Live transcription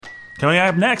Coming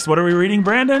up next, what are we reading,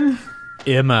 Brandon?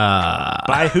 Emma.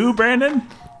 By who, Brandon?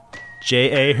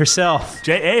 J.A. herself.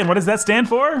 J.A., and what does that stand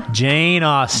for? Jane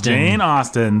Austen. Jane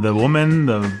Austen, the woman,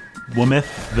 the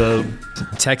womith, the...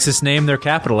 Texas named their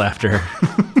capital after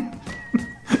her.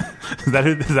 Is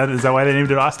that why they named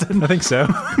it Austin? I think so.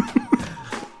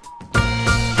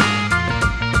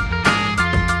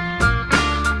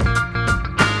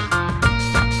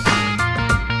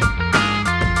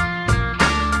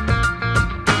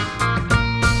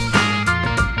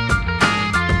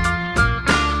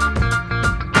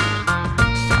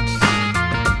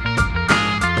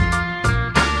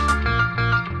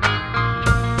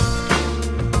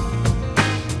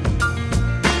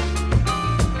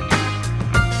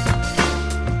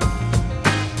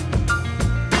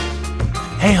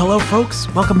 Hey, hello,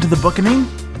 folks. Welcome to The Bookening.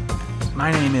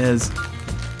 My name is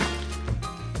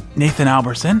Nathan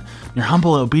Alberson, your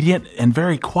humble, obedient, and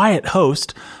very quiet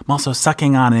host. I'm also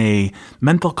sucking on a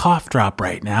menthol cough drop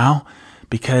right now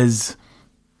because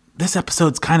this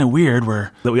episode's kind of weird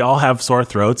that we all have sore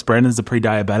throats. Brandon's a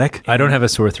pre-diabetic. I don't have a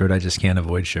sore throat. I just can't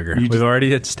avoid sugar. We've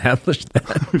already established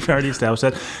that. We've already established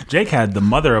that. Jake had the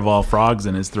mother of all frogs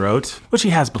in his throat, which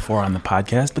he has before on the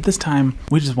podcast. But this time,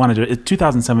 we just wanted to,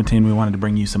 2017, we wanted to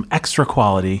bring you some extra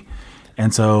quality.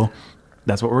 And so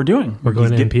that's what we're doing. We're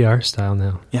going NPR style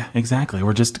now. Yeah, exactly.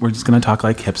 We're just going to talk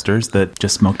like hipsters that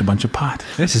just smoked a bunch of pot.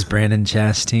 This is Brandon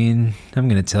Chastain. I'm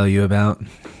going to tell you about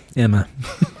Emma.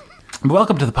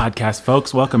 Welcome to the podcast,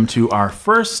 folks. Welcome to our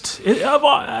first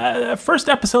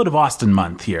episode of Austen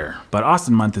Month here. But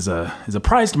Austen Month is a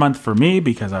prized month for me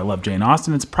because I love Jane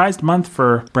Austen. It's a prized month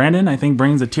for Brandon. I think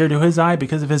brings a tear to his eye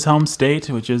because of his home state,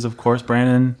 which is, of course,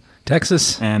 Brandon,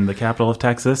 Texas, and the capital of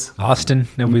Texas, Austin.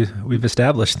 And we've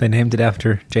established they named it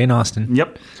after Jane Austen.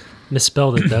 Yep.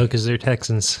 Misspelled it, though, because they're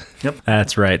Texans. Yep.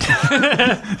 That's right.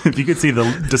 If you could see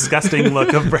the disgusting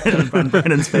look of Brandon on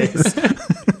Brandon's face.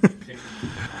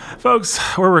 Folks,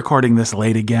 we're recording this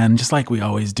late again, just like we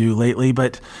always do lately,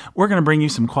 but we're going to bring you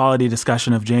some quality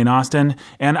discussion of Jane Austen.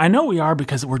 And I know we are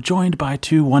because we're joined by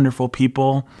two wonderful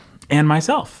people and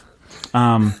myself.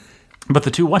 But the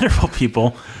two wonderful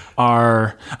people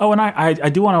are... Oh, and I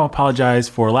do want to apologize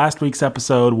for last week's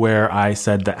episode where I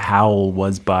said that Howl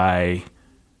was by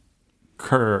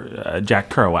Jack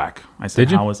Kerouac. I said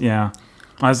Did you? Howl was... Yeah.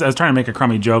 I was trying to make a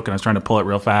crummy joke, and I was trying to pull it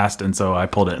real fast, and so I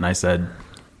pulled it, and I said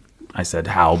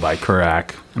Howl by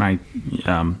Kerouac,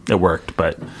 and it worked,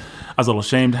 but I was a little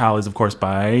ashamed. Howl is, of course,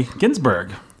 by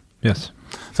Ginsberg. Yes.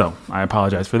 So I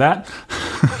apologize for that.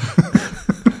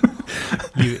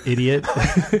 You idiot.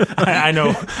 I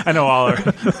know all.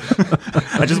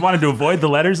 I just wanted to avoid the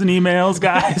letters and emails,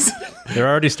 guys. They're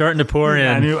already starting to pour in.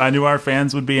 I knew our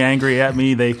fans would be angry at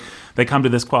me. They come to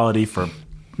this quality for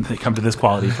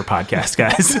podcasts,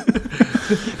 guys.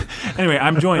 Anyway,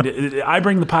 I'm joined. I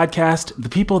bring the podcast. The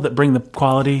people that bring the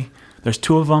quality, there's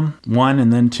two of them. One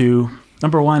and then two.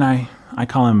 Number one, I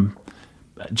call him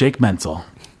Jake Menzel.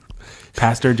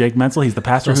 Pastor Jake Menzel. He's the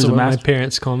pastor That's who's a what master. my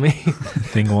parents call me.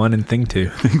 Thing one and thing two.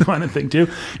 Thing one and thing two.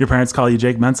 Your parents call you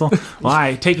Jake Menzel.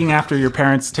 Well,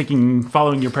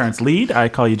 following your parents' lead, I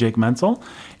call you Jake Menzel.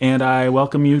 And I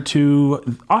welcome you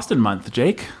to Austen Month,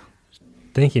 Jake.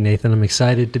 Thank you, Nathan. I'm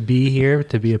excited to be here,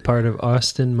 to be a part of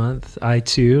Austen Month. I,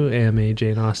 too, am a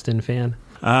Jane Austen fan.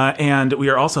 And we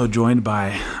are also joined by,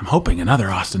 I'm hoping, another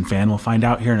Austen fan. We'll find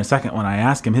out here in a second when I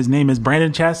ask him. His name is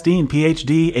Brandon Chastain,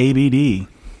 PhD, ABD.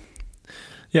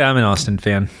 Yeah, I'm an Austen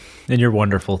fan, and you're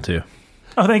wonderful, too.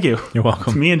 Oh, thank you. You're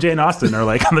welcome. Me and Jane Austen are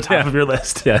like on the top of your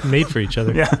list. Yeah. Made for each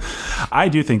other. Yeah. I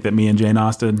do think that me and Jane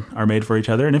Austen are made for each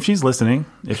other. And if she's listening,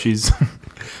 if she's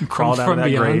crawled out of that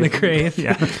beyond grave. the grave.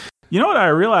 Yeah. You know what I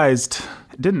realized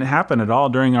didn't happen at all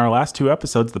during our last two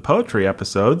episodes, the poetry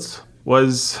episodes,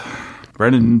 was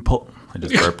Brandon I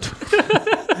just burped.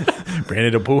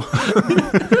 Brandon Pool.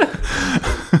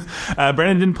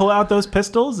 Brandon didn't pull out those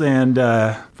pistols and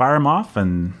fire them off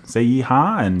and say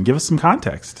yee-haw and give us some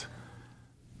context.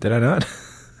 Did I not?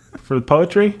 For the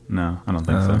poetry? No, I don't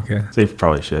think so. Okay. So you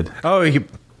probably should. Oh,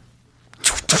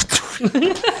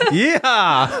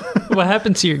 yeah. What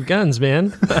happened to your guns,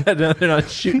 man? They're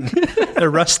not shooting. They're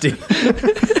rusty.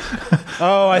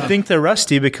 Oh, I think they're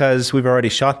rusty because we've already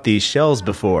shot these shells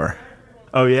before.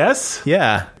 Oh, yes?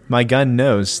 Yeah, my gun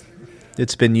knows.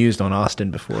 It's been used on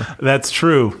Austen before. That's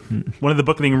true. One of the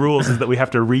bookening rules is that we have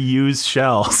to reuse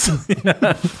shells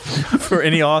For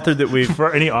any author that we've...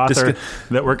 for any author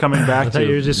that we're coming back I thought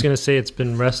you were to. just going to say it's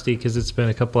been rusty because it's been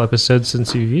a couple episodes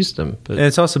since you've used them. But And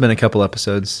it's also been a couple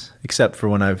episodes, except for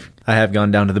when I have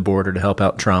gone down to the border to help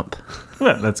out Trump.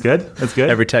 Yeah, that's good. That's good.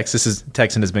 Every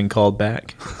Texan has been called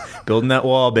back. Building that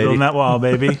wall, baby. Building that wall,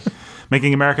 baby.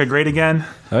 Making America Great Again.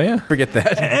 Oh, yeah. Forget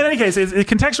that. In any case, it's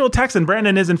contextual text, and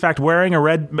Brandon is, in fact, wearing a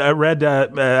red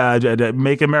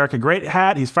Make America Great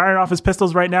hat. He's firing off his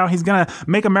pistols right now. He's going to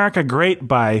make America great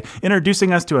by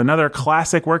introducing us to another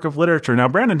classic work of literature. Now,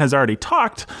 Brandon has already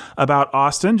talked about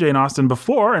Jane Austen,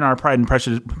 before in our Pride and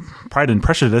Prejudice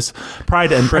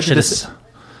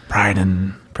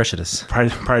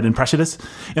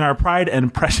in our Pride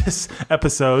and Prejudice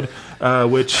episode,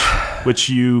 which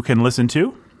you can listen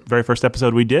to. Very first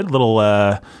episode we did. We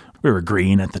were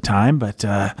green at the time, but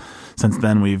since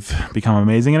then we've become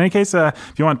amazing. In any case,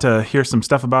 if you want to hear some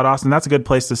stuff about Austen, that's a good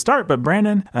place to start. But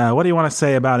Brandon, what do you want to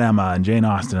say about Emma and Jane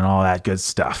Austen and all that good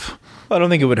stuff? Well, I don't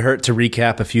think it would hurt to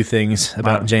recap a few things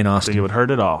about Jane Austen. I don't think it would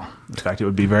hurt at all. In fact, it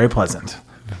would be very pleasant.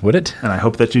 Would it? And I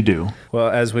hope that you do. Well,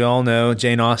 as we all know,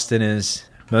 Jane Austen is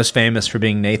most famous for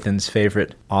being Nathan's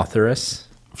favorite authoress.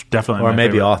 Definitely. Or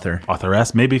maybe author.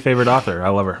 Authoress. Maybe favorite author. I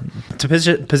love her. To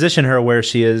position her where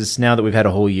she is now that we've had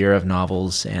a whole year of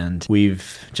novels and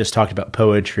we've just talked about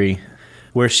poetry,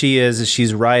 where she is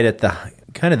she's right at the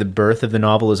kind of the birth of the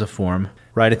novel as a form,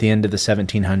 right at the end of the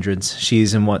 1700s.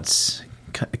 She's in what's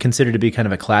considered to be kind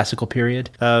of a classical period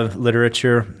of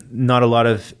literature. Not a lot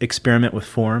of experiment with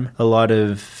form, a lot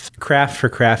of craft for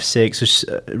craft's sake.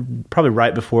 So probably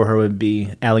right before her would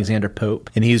be Alexander Pope,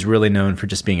 and he's really known for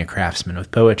just being a craftsman with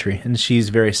poetry, and she's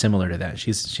very similar to that.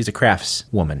 She's a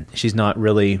craftswoman. She's not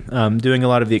really doing a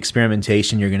lot of the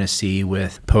experimentation you're going to see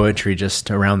with poetry just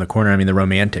around the corner. I mean, the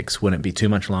Romantics wouldn't be too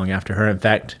much long after her. In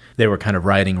fact, they were kind of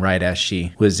writing right as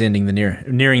she was nearing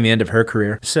the end of her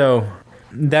career. So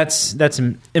that's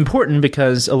important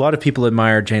because a lot of people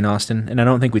admire Jane Austen, and I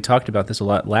don't think we talked about this a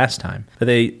lot last time, but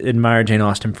they admire Jane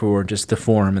Austen for just the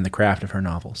form and the craft of her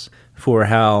novels, for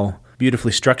how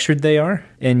beautifully structured they are,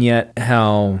 and yet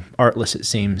how artless it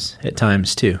seems at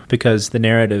times too, because the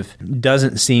narrative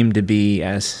doesn't seem to be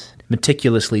as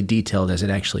meticulously detailed as it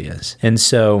actually is. And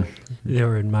so they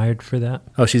were admired for that.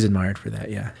 Oh, she's admired for that,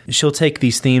 yeah. She'll take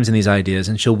these themes and these ideas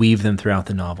and she'll weave them throughout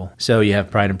the novel. So you have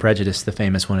Pride and Prejudice. The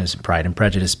famous one is Pride and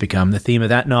Prejudice become the theme of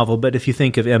that novel. But if you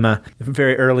think of Emma,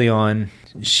 very early on,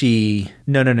 very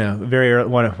early,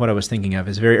 what I was thinking of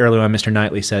is very early on, Mr.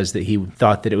 Knightley says that he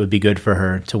thought that it would be good for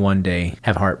her to one day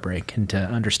have heartbreak and to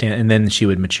understand, and then she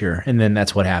would mature. And then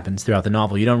that's what happens throughout the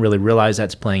novel. You don't really realize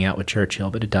that's playing out with Churchill,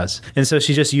 but it does. And so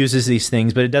she just uses these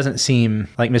things, but it doesn't seem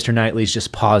like Mr. Knightley's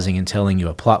just pausing and telling you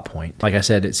a plot point. Like I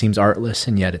said, it seems artless,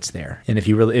 and yet it's there. And if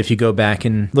you go back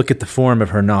and look at the form of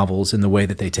her novels and the way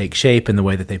that they take shape and the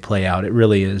way that they play out, it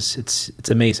really is, it's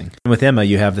amazing. And with Emma,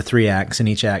 you have the 3 acts, and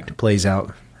each act plays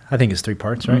out, I think it's 3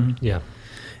 parts, right? Mm-hmm. Yeah.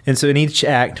 And so in each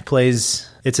act plays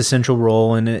its essential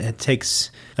role, and it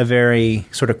takes a very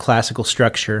sort of classical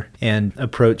structure and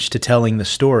approach to telling the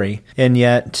story. And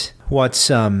yet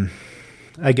what's,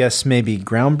 I guess, maybe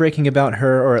groundbreaking about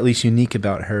her, or at least unique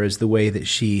about her, is the way that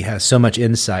she has so much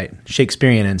insight,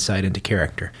 Shakespearean insight into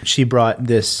character. She brought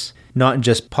this not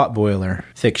just potboiler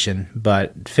fiction,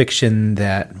 but fiction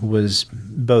that was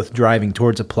both driving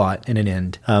towards a plot and an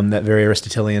end. That very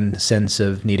Aristotelian sense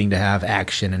of needing to have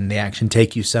action, and the action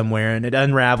take you somewhere, and it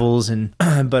unravels, and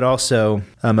but also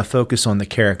a focus on the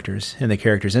characters and the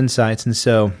characters' insights. And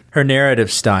so her narrative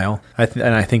style,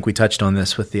 and I think we touched on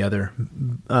this with the other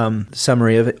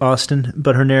summary of Austen,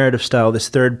 but her narrative style, this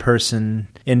third-person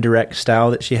indirect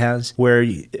style that she has, where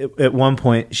at one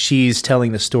point she's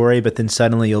telling the story, but then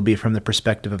suddenly you'll be from the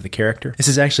perspective of the character. This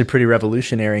is actually pretty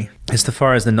revolutionary as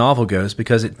far as the novel goes,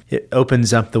 because it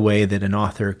opens up the way that an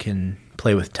author can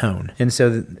play with tone. And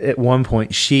so at one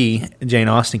point Jane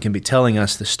Austen, can be telling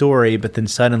us the story, but then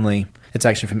suddenly it's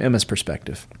actually from Emma's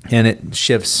perspective, and it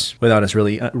shifts without us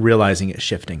really realizing it's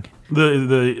shifting.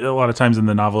 A lot of times in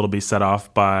the novel, it'll be set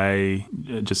off by,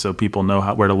 just so people know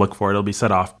where to look for it, it'll be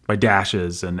set off by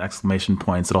dashes and exclamation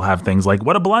points. It'll have things like,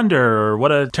 what a blunder, or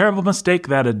what a terrible mistake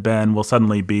that had been, will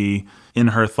suddenly be in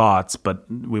her thoughts, but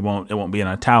it won't be in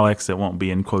italics, it won't be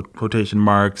in quotation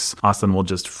marks. Austen will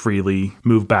just freely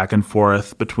move back and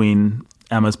forth between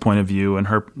Emma's point of view and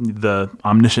the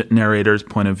omniscient narrator's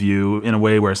point of view in a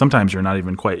way where sometimes you're not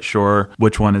even quite sure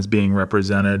which one is being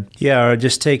represented. Yeah, or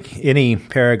just take any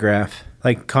paragraph.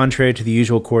 Like, contrary to the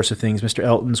usual course of things, Mr.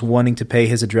 Elton's wanting to pay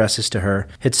his addresses to her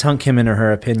had sunk him in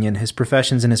her opinion. His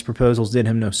professions and his proposals did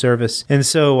him no service. And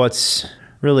so what's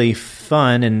really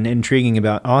fun and intriguing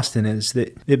about Austen is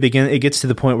that it gets to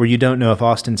the point where you don't know if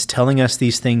Austen's telling us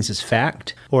these things as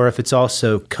fact, or if it's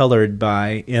also colored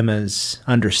by Emma's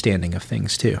understanding of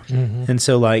things too. Mm-hmm. And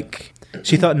so, like,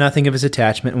 She thought nothing of his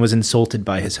attachment and was insulted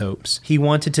by his hopes. He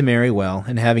wanted to marry well,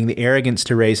 and having the arrogance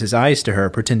to raise his eyes to her,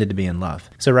 pretended to be in love.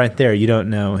 So right there, you don't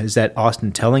know, is that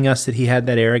Austen telling us that he had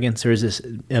that arrogance, or is this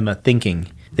Emma thinking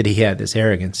that he had this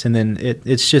arrogance? And then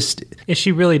it's just... And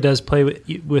she really does play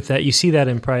with that. You see that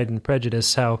in Pride and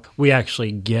Prejudice, how we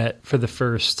actually get, for the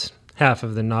first half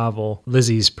of the novel,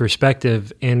 Lizzie's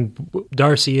perspective, and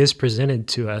Darcy is presented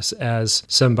to us as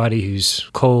somebody who's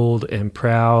cold and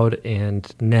proud and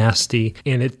nasty.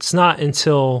 And it's not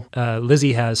until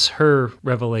Lizzie has her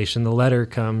revelation, the letter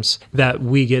comes, that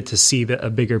we get to see a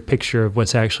bigger picture of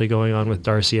what's actually going on with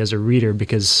Darcy as a reader,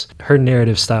 because her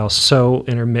narrative style is so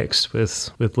intermixed with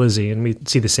Lizzie, and we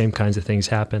see the same kinds of things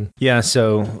happen. Yeah,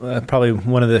 so probably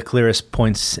one of the clearest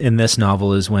points in this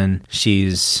novel is when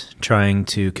she's trying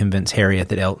to convince Harriet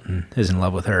that Elton is in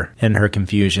love with her, and her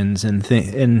confusions,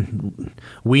 and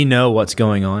we know what's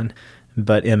going on,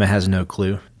 but Emma has no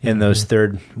clue. And those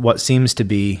what seems to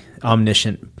be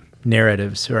omniscient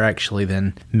narratives are actually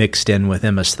then mixed in with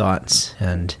Emma's thoughts.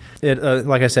 And it,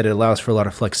 like I said, it allows for a lot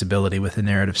of flexibility with the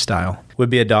narrative style. Would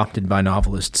be adopted by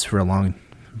novelists for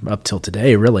up till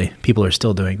today, really. People are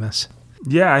still doing this.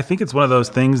 Yeah, I think it's one of those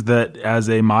things that as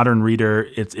a modern reader,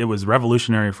 it was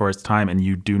revolutionary for its time, and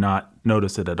you do not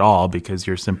notice it at all because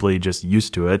you're simply just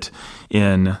used to it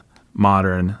in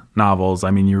modern novels.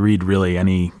 I mean, you read really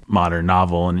any modern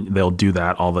novel, and they'll do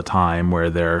that all the time,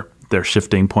 where they're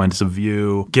shifting points of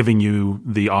view, giving you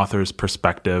the author's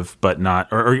perspective, but not,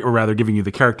 or rather giving you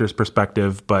the character's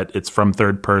perspective, but it's from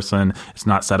third person. It's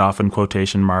not set off in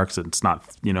quotation marks. It's not,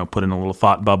 put in a little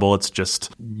thought bubble. It's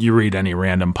just, you read any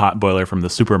random potboiler from the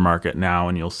supermarket now,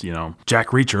 and you'll see, Jack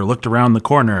Reacher looked around the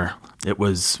corner. It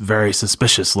was very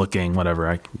suspicious looking, whatever.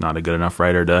 I'm not a good enough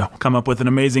writer to come up with an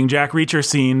amazing Jack Reacher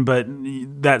scene, but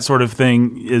that sort of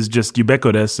thing is just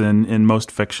ubiquitous in most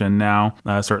fiction now,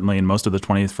 certainly in most of the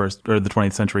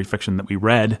 20th century fiction that we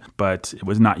read, but it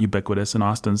was not ubiquitous in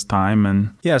Austen's time.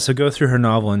 And yeah, so go through her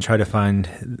novel and try to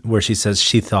find where she says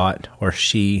she thought or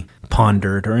she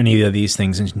pondered or any of these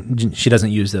things, and she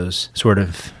doesn't use those sort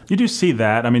of... You do see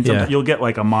that. I mean, you'll get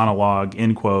like a monologue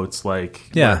in quotes,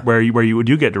 like where you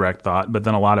do get direct thought, but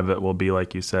then a lot of it will be,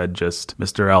 like you said, just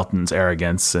Mr. Elton's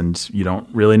arrogance, and you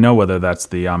don't really know whether that's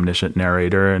the omniscient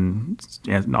narrator, and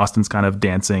Austen's kind of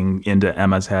dancing into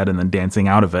Emma's head and then dancing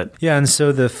out of it. Yeah, and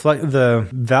so the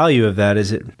value of that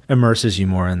is it immerses you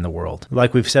more in the world.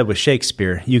 Like we've said with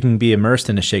Shakespeare, you can be immersed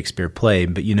in a Shakespeare play,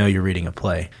 but you're reading a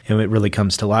play, and it really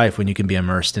comes to life when you can be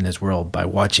immersed in his world by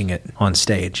watching it on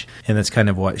stage. And that's kind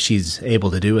of what she's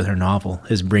able to do with her novel,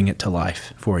 is bring it to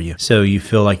life for you. So you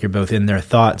feel like you're both in their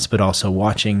thoughts, but also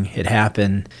watching it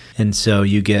happen. And so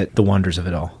you get the wonders of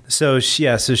it all. So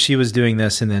she was doing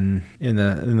this, and then in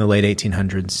the late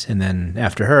 1800s, and then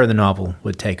after her, the novel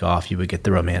would take off. You would get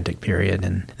the Romantic period,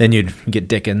 and then you'd get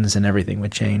Dickens, and everything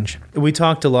would change. We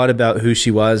talked a lot about who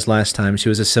she was last time. She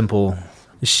was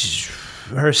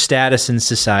her status in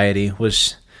society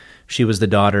was she was the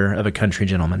daughter of a country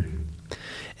gentleman.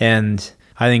 And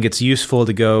I think it's useful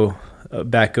to go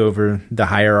back over the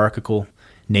hierarchical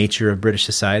nature of British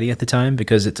society at the time,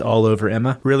 because it's all over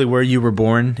Emma. Really, where you were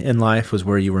born in life was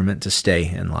where you were meant to stay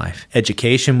in life.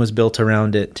 Education was built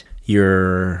around it.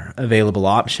 Your available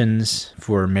options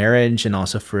for marriage and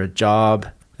also for a job,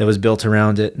 that was built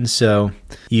around it. And so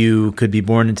you could be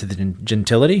born into the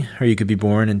gentility, or you could be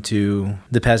born into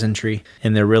the peasantry,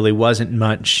 and there really wasn't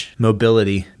much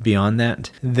mobility beyond that.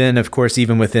 Then, of course,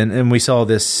 even within, and we saw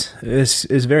this is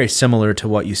very similar to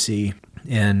what you see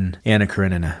in Anna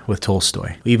Karenina with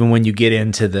Tolstoy. Even when you get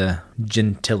into the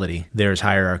gentility, there's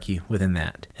hierarchy within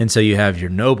that. And so you have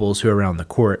your nobles who are around the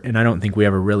court, and I don't think we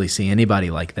ever really see anybody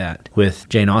like that with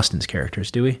Jane Austen's characters,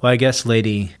 do we? Well, I guess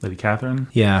Lady Catherine?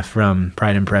 Yeah, from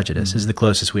Pride and Prejudice is the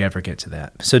closest we ever get to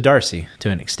that. So Darcy, to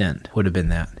an extent, would have been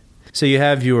that. So you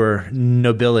have your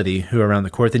nobility who are around the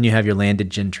court, then you have your landed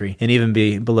gentry, and even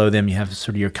below them you have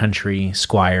sort of your country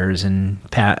squires and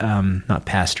not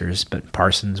pastors, but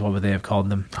parsons, what would they have called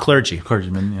them?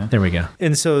 Clergymen, yeah. There we go.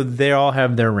 And so they all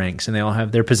have their ranks, and they all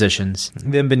have their positions.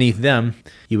 Then beneath them,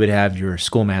 you would have your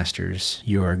schoolmasters,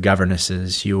 your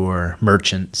governesses, your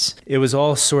merchants. It was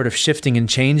all sort of shifting and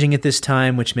changing at this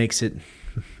time, which makes it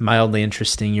mildly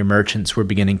interesting. Your merchants were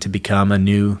beginning to become a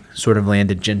new sort of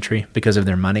landed gentry because of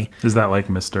their money. Is that like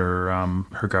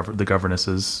the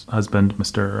governess's husband,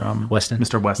 Mr. Weston?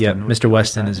 Mr. Weston. Yeah, Mr.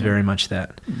 Weston is very much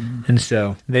that. Mm-hmm. And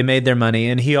so they made their money,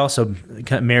 and he also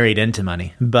married into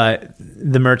money. But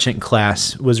the merchant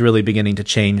class was really beginning to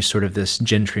change sort of this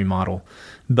gentry model.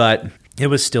 But It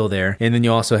was still there. And then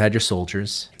you also had your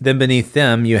soldiers. Then beneath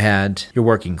them, you had your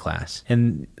working class.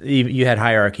 And you had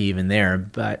hierarchy even there.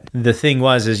 But the thing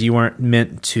is you weren't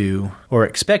meant to or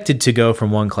expected to go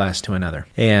from one class to another.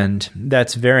 And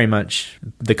that's very much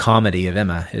the comedy of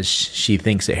Emma, is she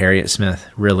thinks that Harriet Smith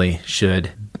really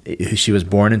should. She was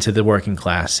born into the working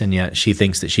class, and yet she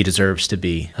thinks that she deserves to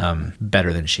be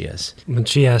better than she is. When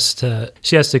she has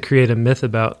to create a myth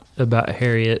about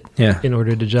Harriet in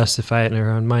order to justify it in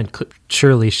her own mind.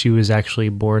 Surely she was actually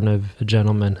born of a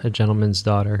gentleman's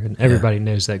daughter, and everybody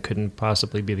knows that couldn't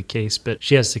possibly be the case. But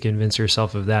she has to convince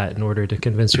herself of that in order to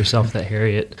convince herself that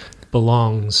Harriet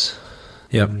belongs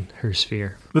in her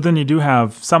sphere. But then you do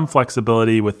have some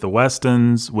flexibility with the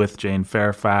Westons, with Jane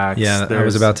Fairfax. Yeah, I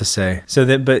was about to say.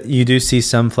 But you do see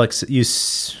some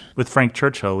with Frank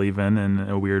Churchill, even in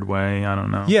a weird way. I don't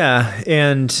know. Yeah,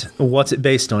 and what's it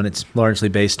based on? It's largely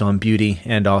based on beauty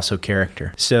and also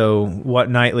character. So what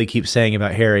Knightley keeps saying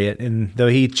about Harriet, and though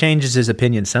he changes his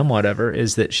opinion somewhat of her,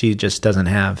 is that she just doesn't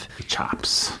have the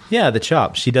chops. Yeah, the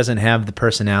chops. She doesn't have the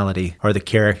personality or the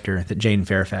character that Jane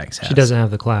Fairfax has. She doesn't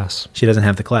have the class. She doesn't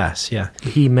have the class, yeah.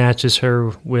 He matches her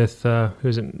with,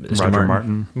 who's it? Roger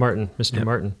Martin. Mr.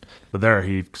 Martin. But there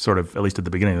he sort of, at least at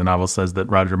the beginning of the novel, says that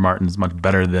Roger Martin is much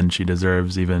better than she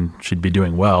deserves. Even she'd be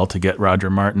doing well to get Roger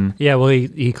Martin. Yeah, well,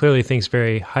 he clearly thinks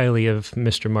very highly of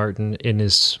Mr. Martin in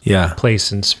his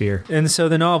place and sphere. And so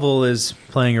the novel is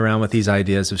playing around with these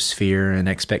ideas of sphere and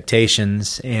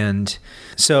expectations. And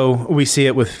so we see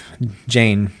it with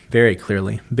Jane very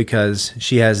clearly, because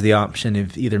she has the option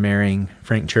of either marrying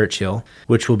Frank Churchill,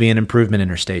 which will be an improvement in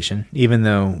her station, even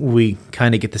though we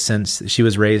kind of get the sense that she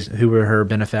was raised, who were her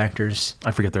benefactors?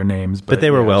 I forget their names. But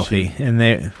they were wealthy,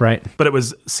 right? But it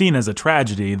was seen as a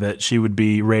tragedy that she would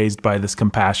be raised by this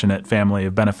compassionate family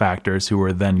of benefactors who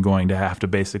were then going to have to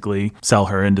basically sell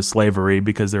her into slavery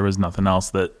because there was nothing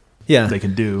else that they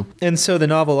could do. And so the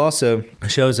novel also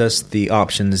shows us the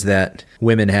options that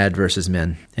women had versus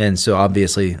men. And so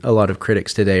obviously a lot of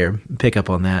critics today pick up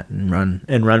on that and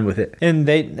run with it. And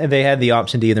they had the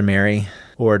option to either marry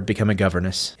or become a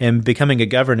governess. And becoming a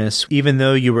governess, even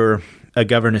though you were a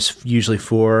governess usually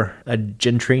for a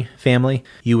gentry family,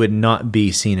 you would not be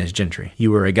seen as gentry.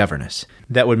 You were a governess.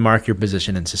 That would mark your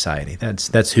position in society.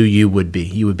 That's who you would be.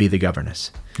 You would be the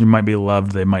governess. You might be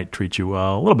loved. They might treat you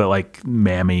well. A little bit like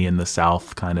Mammy in the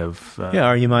South, kind of.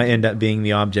 Or you might end up being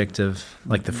the object of,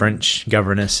 like, the French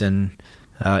governess in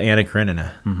Anna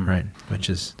Karenina, right? Which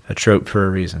is a trope for a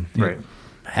reason. Right.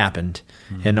 Happened.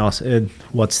 And also,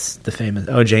 what's the famous?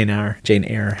 Jane Eyre.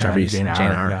 However you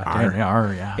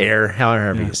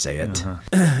say it.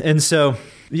 And so,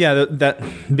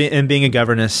 being a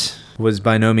governess was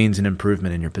by no means an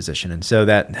improvement in your position. And so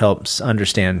that helps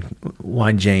understand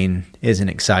why Jane isn't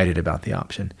excited about the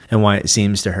option and why it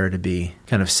seems to her to be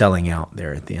kind of selling out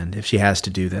there at the end if she has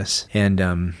to do this.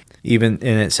 And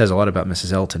it says a lot about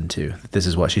Mrs. Elton too, that this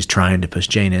is what she's trying to push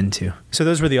Jane into. So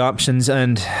those were the options.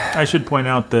 And I should point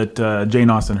out that Jane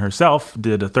Austen herself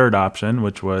did a third option,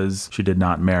 which was she did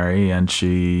not marry and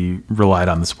she relied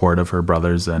on the support of her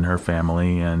brothers and her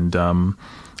family. And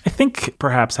I think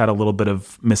perhaps had a little bit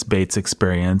of Miss Bates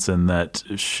experience in that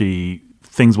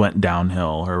things went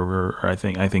downhill. I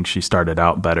think she started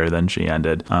out better than she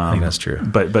ended. I think that's true.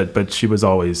 But she was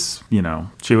always,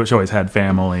 she always had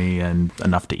family and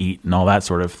enough to eat and all that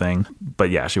sort of thing. But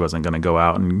yeah, she wasn't going to go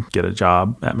out and get a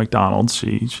job at McDonald's.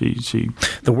 She.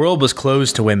 The world was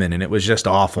closed to women, and it was just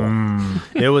awful.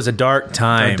 It was a dark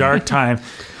time.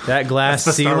 That glass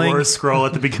That's the ceiling. Star Wars scroll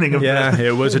at the beginning of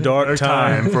it was a dark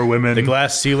time for women. The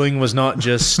glass ceiling was not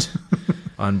just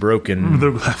unbroken. The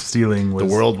glass ceiling was...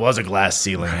 The world was a glass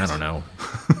ceiling. I don't know.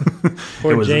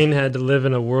 Poor Jane had to live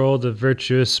in a world of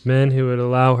virtuous men who would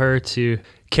allow her to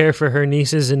care for her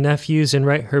nieces and nephews and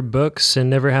write her books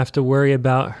and never have to worry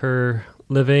about her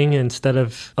living, instead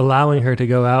of allowing her to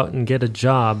go out and get a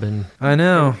job. And I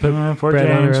know. Poor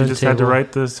Jane. She just had to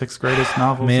write the 6 greatest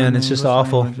novels. Man, it's just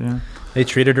awful. They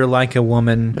treated her like a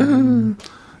woman.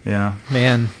 Yeah.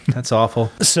 Man, that's awful.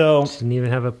 So she didn't even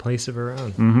have a place of her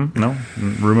own. No.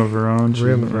 Room of her own.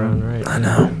 Right. I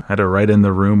know. Had to write in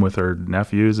the room with her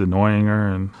nephews, annoying her.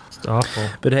 And it's awful.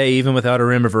 But hey, even without a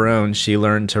room of her own, she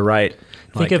learned to write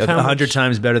Think of 100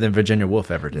 times better than Virginia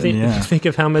Woolf ever did. Think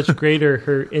of how much greater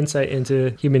her insight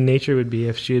into human nature would be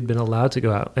if she had been allowed to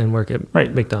go out and work at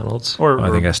McDonald's. I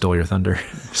think I stole your thunder.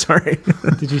 Sorry.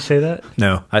 Did you say that?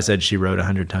 No, I said she wrote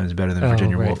 100 times better than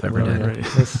Virginia Woolf ever did. Right.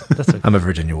 That's okay. I'm a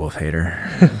Virginia Woolf hater.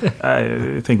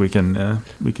 I think we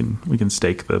can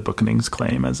stake the Bookendings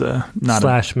claim as a not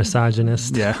 /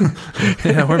 misogynist. Yeah,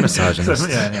 yeah, we're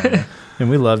misogynists. And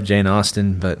we love Jane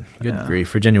Austen, but good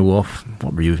grief. Virginia Woolf,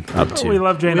 what were you up to? We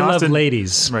love Jane We Austen. love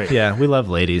ladies. Right. Yeah, we love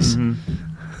ladies.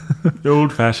 The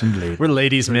old-fashioned lady. We're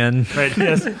ladies, men. Right,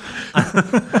 yes.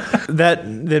 That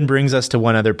then brings us to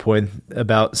one other point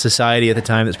about society at the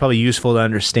time that's probably useful to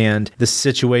understand the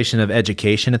situation of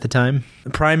education at the time.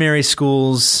 Primary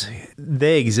schools,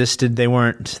 they existed. They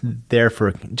weren't there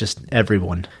for just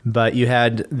everyone. But you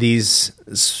had these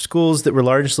schools that were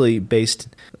largely based,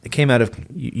 it came out of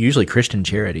usually Christian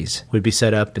charities, would be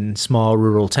set up in small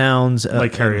rural towns.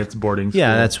 Like Harriet's boarding school.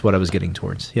 Yeah, that's what I was getting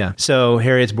towards. Yeah. So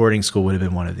Harriet's boarding school would have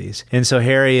been one of these. And so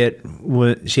Harriet,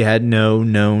 she had no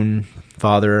known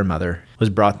father or mother,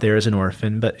 was brought there as an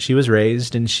orphan, but she was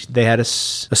raised, and they had a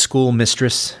school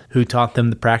mistress who taught them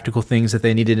the practical things that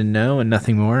they needed to know and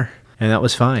nothing more. And that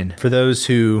was fine. For those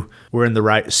who were in the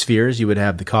right spheres, you would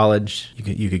have the college.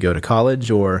 You could go to college,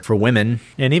 or for women,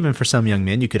 and even for some young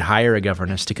men, you could hire a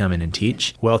governess to come in and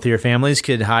teach. Wealthier families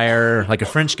could hire like a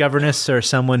French governess or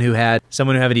someone who had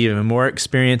even more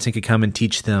experience and could come and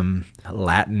teach them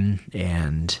Latin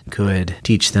and could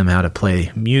teach them how to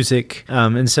play music.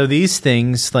 And so these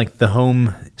things, like the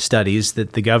home studies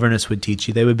that the governess would teach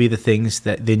you, they would be the things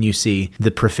that then you see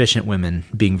the proficient women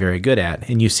being very good at.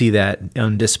 And you see that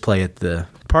on display at the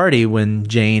party when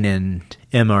Jane and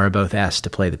Emma are both asked to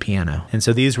play the piano. And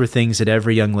so these were things that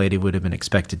every young lady would have been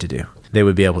expected to do. They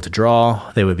would be able to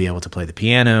draw, they would be able to play the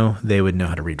piano, they would know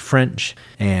how to read French,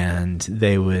 and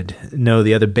they would know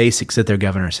the other basics that their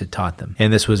governess had taught them.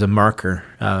 And this was a marker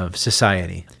of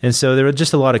society. And so there were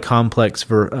just a lot of complex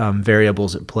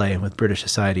variables at play with British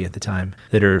society at the time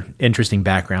that are interesting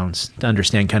backgrounds to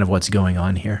understand kind of what's going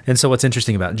on here. And so what's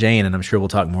interesting about Jane, and I'm sure we'll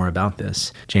talk more about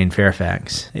this, Jane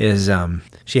Fairfax, is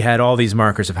she had all these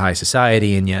markers of high society,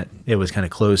 and yet it was kind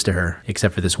of closed to her,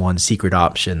 except for this one secret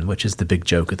option, which is the big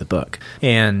joke of the book.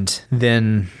 And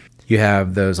then you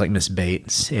have those like Miss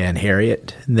Bates and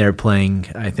Harriet. They're playing,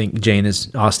 I think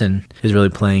Austen is really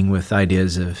playing with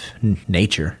ideas of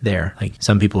nature there. Like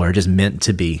some people are just meant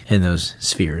to be in those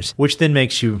spheres, which then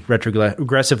makes you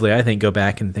retrogressively, I think, go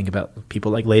back and think about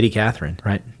people like Lady Catherine,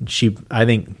 right? I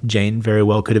think Jane very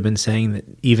well could have been saying that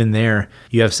even there,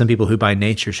 you have some people who by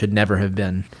nature should never have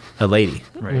been a lady.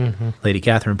 Right. Mm-hmm. Lady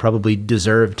Catherine probably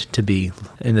deserved to be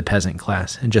in the peasant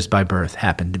class and just by birth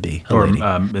happened to be a lady.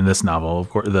 In this novel, of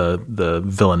course, the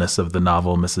villainess of the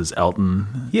novel, Mrs. Elton.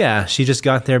 Yeah, she just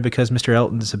got there because Mr.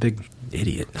 Elton's a big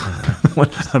idiot.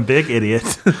 A big idiot.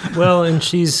 Well, and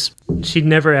she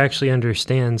never actually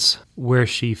understands where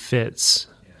she fits.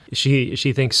 She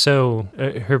thinks so.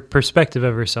 Her perspective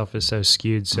of herself is so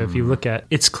skewed. So if you look at,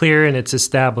 it's clear and it's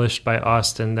established by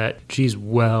Austen that she's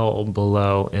well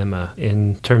below Emma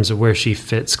in terms of where she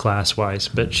fits class-wise,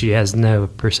 but she has no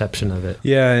perception of it.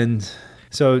 Yeah, and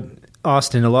so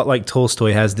Austen, a lot like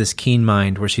Tolstoy, has this keen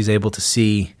mind where she's able to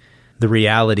see the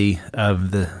reality of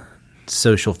the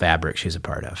social fabric she's a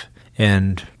part of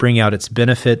and bring out its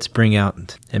benefits, bring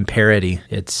out and parody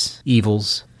its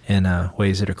evils in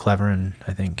ways that are clever and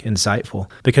I think insightful,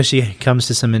 because she comes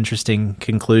to some interesting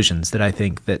conclusions that I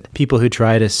think that people who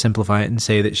try to simplify it and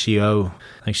say that she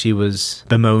was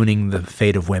bemoaning the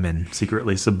fate of women,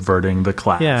 Secretly subverting the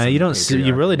class. yeah, and you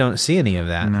patriarchy. really don't see any of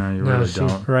that. No, you really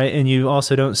don't. Right, and you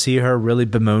also don't see her really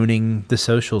bemoaning the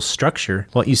social structure.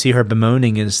 What you see her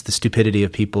bemoaning is the stupidity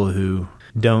of people who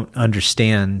don't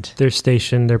understand Their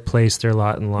station, their place, their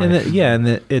lot in life. and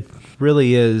that it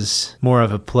really is more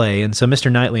of a play. And so Mr.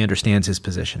 Knightley understands his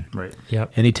position. Right.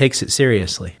 Yep. And he takes it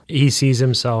seriously. He sees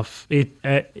himself in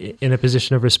a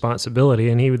position of responsibility,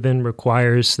 and he then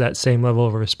requires that same level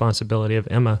of responsibility of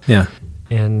Emma. Yeah.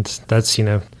 And that's,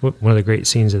 one of the great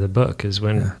scenes of the book is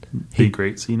when The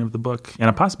great scene of the book. And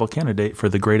a possible candidate for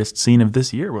the greatest scene of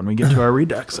this year when we get to our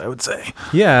redux, I would say.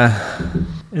 Yeah.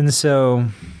 And so,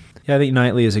 yeah, I think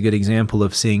Knightley is a good example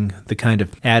of seeing the kind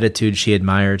of attitude she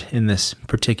admired in this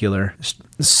particular,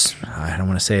 I don't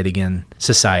want to say it again,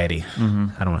 society. Mm-hmm.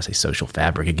 I don't want to say social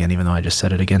fabric again, even though I just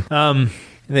said it again.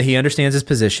 That he understands his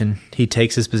position. He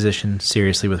takes his position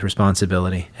seriously with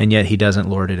responsibility, and yet he doesn't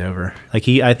lord it over. I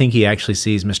think he actually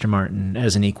sees Mr. Martin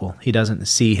as an equal. He doesn't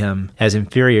see him as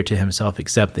inferior to himself,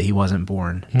 except that he wasn't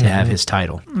born to have his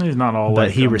title. He's not all But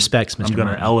like, he respects Mr. I'm going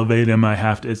to Martin. elevate him. I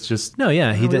have to. It's just... No,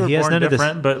 yeah, he we were has born none of this.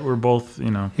 different, but we're both,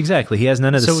 Exactly. He has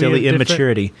none of the So we silly have different-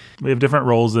 immaturity. We have different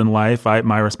roles in life.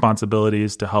 My responsibility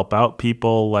is to help out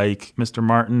people like Mr.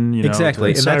 Martin.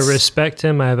 Exactly. to- And so I that's- respect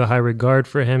him. I have a high regard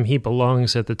for him. He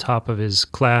belongs at the top of his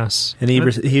class. And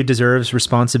he deserves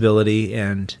responsibility,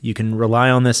 and you can rely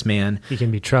on this man, He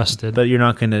can be trusted. but you're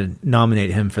not going to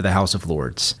nominate him for the House of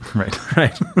Lords. Right.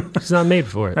 Right. He's not made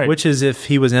for it. Right. Which is, if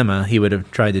he was Emma, he would have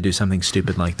tried to do something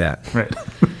stupid like that. Right.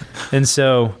 And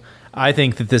so I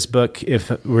think that this book, if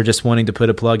we're just wanting to put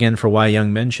a plug in for why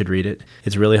young men should read it,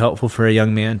 it's really helpful for a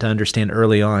young man to understand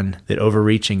early on that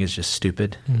overreaching is just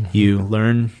stupid. You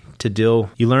learn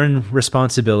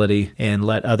responsibility and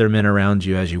let other men around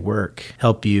you as you work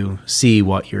help you see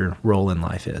what your role in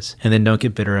life is. And then don't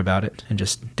get bitter about it and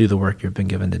just do the work you've been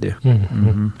given to do.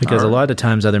 Because a lot of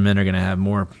times other men are going to have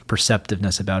more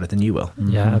perceptiveness about it than you will.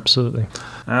 Yeah, absolutely.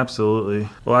 Absolutely.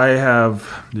 Well,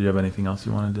 do you have anything else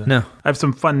you wanted to? No. I have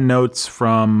some fun notes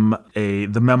from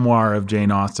the memoir of Jane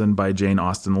Austen by Jane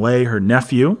Austen Leigh, her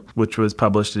nephew, which was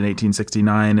published in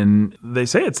 1869. And they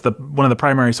say it's one of the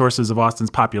primary sources of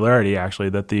Austen's popularity, actually,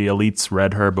 that the elites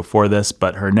read her before this,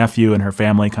 but her nephew and her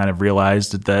family kind of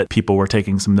realized that people were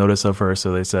taking some notice of her.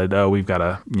 So they said, oh, we've got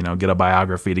to, get a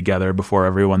biography together before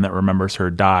everyone that remembers her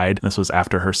died. This was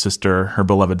after her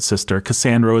beloved sister,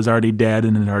 Cassandra, was already dead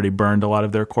and had already burned a lot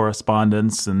of their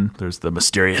correspondence. And there's the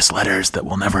mysterious letters that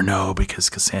we'll never know because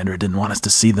Cassandra didn't want us to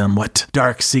see them. What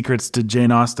dark secrets did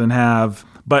Jane Austen have?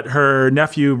 But her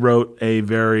nephew wrote a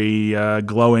very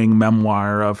glowing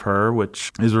memoir of her,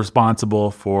 which is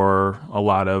responsible for a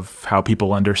lot of how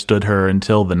people understood her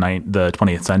until the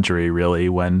 20th century, really,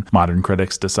 when modern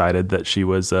critics decided that she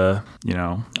was a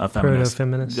feminist.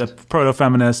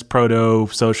 Proto-feminist,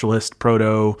 proto-socialist,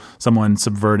 someone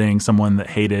subverting, someone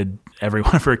that hated every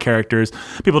one of her characters.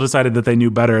 People decided that they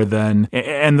knew better than...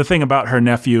 And the thing about her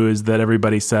nephew is that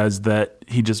everybody says that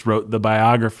he just wrote the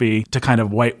biography to kind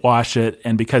of whitewash it,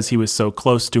 and because he was so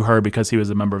close to her, because he was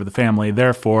a member of the family,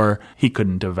 therefore he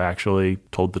couldn't have actually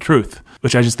told the truth,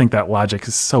 which I just think that logic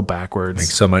is so backwards.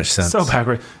 Makes so much sense. So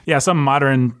backwards. Yeah, some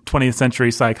modern 20th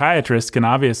century psychiatrist can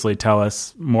obviously tell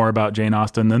us more about Jane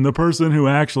Austen than the person who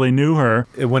actually knew her.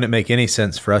 It wouldn't make any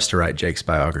sense for us to write Jake's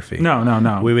biography.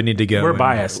 No. We would need to go... We're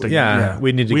biased. Yeah,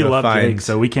 we need to go love find... Jake,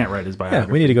 so we can't write his biography.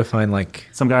 Yeah, we need to go find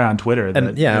some guy on Twitter.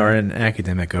 Or an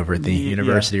academic over at the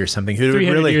university or something who 300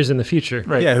 would really... years in the future.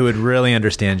 Right. Yeah, who would really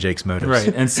understand Jake's motives.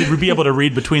 Right, and be able to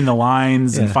read between the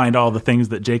lines and find all the things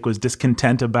that Jake was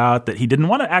discontent about that he didn't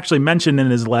want to actually mention in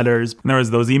his letters. And there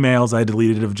was those emails I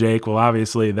deleted of Jake. Well,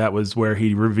 obviously, that was where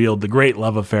he revealed the great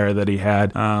love affair that he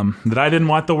had that I didn't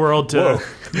want the world to...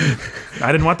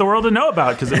 I didn't want the world to know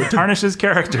about because it would tarnish his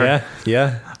character.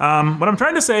 Yeah. What I'm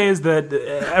trying to say is that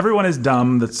everyone is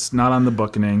dumb that's not on the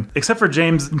bookening, except for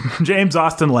James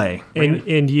Austen Leigh.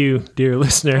 And you, dear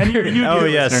listener. And you, dear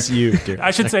yes, listener. you, dear.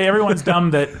 I should say everyone's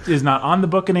dumb that is not on the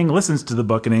bookening, listens to the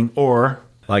bookening, or...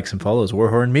 likes and follows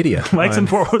Warhorn Media. Likes and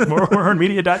follows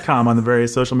warhornmedia.com on the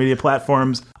various social media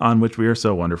platforms on which we are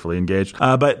so wonderfully engaged.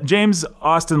 But James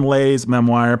Austen Leigh's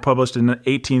memoir, published in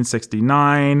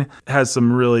 1869, has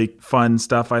some really fun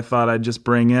stuff I thought I'd just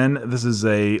bring in. This is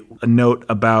a note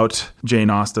about Jane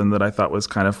Austen that I thought was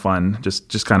kind of fun.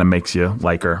 Just kind of makes you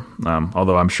like her.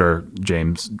 Although I'm sure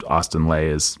James Austen Leigh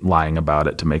is lying about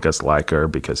it to make us like her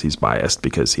because he's biased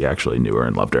because he actually knew her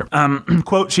and loved her.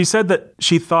 Quote, she said that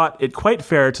she thought it quite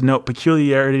fair to note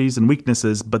peculiarities and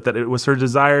weaknesses, but that it was her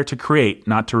desire to create,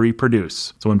 not to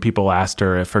reproduce. So when people asked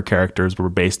her if her characters were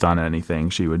based on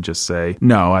anything, she would just say,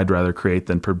 no, I'd rather create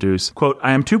than produce. Quote,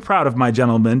 I am too proud of my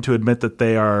gentlemen to admit that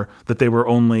they were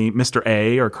only Mr.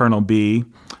 A or Colonel B.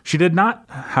 She did not,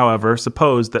 however,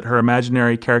 suppose that her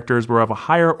imaginary characters were of a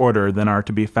higher order than are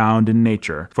to be found in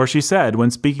nature. For she said,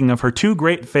 when speaking of her two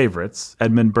great favorites,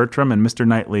 Edmund Bertram and Mr.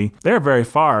 Knightley, they are very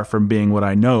far from being what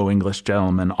I know English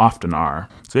gentlemen often are.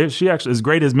 So she actually, as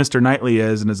great as Mr. Knightley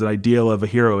is and as ideal of a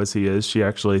hero as he is, she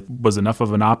actually was enough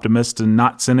of an optimist and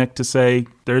not cynic to say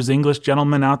there's English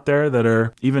gentlemen out there that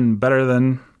are even better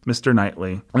than Mr.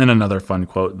 Knightley. And then another fun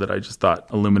quote that I just thought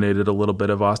illuminated a little bit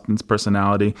of Austen's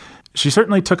personality. She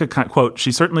certainly took a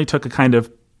kind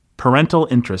of parental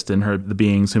interest in the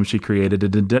beings whom she created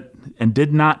and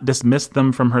did not dismiss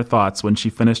them from her thoughts when she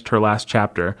finished her last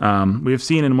chapter. We have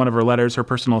seen in one of her letters her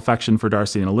personal affection for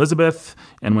Darcy and Elizabeth,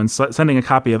 and when sending a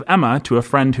copy of Emma to a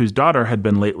friend whose daughter had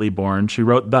been lately born, she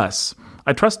wrote thus,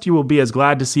 I trust you will be as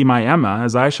glad to see my Emma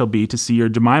as I shall be to see your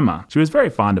Jemima. She was very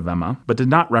fond of Emma, but did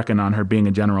not reckon on her being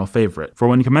a general favorite. For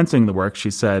when commencing the work, she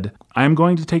said, I am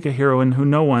going to take a heroine who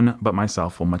no one but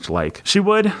myself will much like. She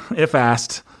would, if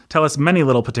asked, tell us many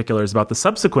little particulars about the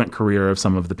subsequent career of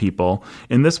some of the people.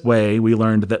 In this way, we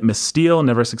learned that Miss Steele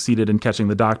never succeeded in catching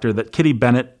the doctor, that Kitty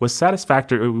Bennet was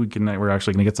satisfactory. We're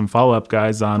actually going to get some follow-up,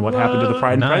 guys, on what happened to the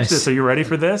Pride and Prejudice. Are you ready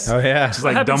for this? Oh, yeah. She's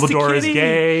like, Dumbledore is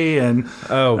gay, and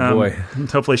boy.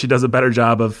 Hopefully she does a better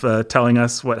job of telling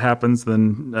us what happens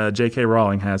than J.K.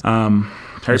 Rowling has.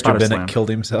 Harry Mr. Potter Bennett slam. killed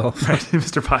himself. Right,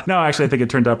 Mr. Potter. No, actually, I think it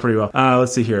turned out pretty well.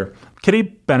 Let's see here. Kitty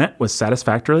Bennett was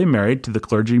satisfactorily married to the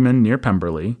clergyman near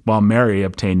Pemberley, while Mary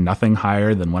obtained nothing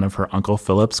higher than one of her Uncle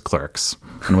Philip's clerks,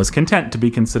 and was content to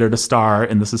be considered a star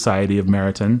in the Society of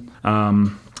Meryton.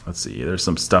 Let's see, there's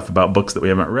some stuff about books that we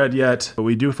haven't read yet. But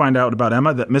we do find out about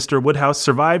Emma that Mr. Woodhouse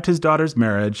survived his daughter's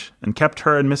marriage and kept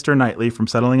her and Mr. Knightley from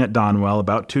settling at Donwell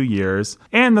about 2 years,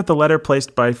 and that the letter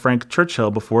placed by Frank Churchill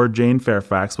before Jane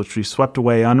Fairfax, which we swept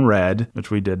away unread,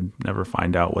 which we did never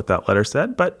find out what that letter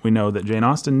said, but we know that Jane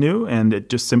Austen knew, and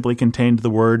it just simply contained the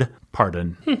word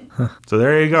pardon. So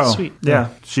there you go. Sweet. Yeah,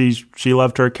 she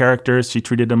loved her characters. She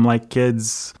treated them like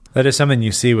kids. That is something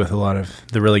you see with a lot of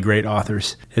the really great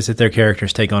authors, is that their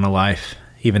characters take on a life,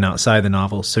 even outside the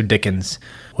novels. So Dickens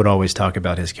would always talk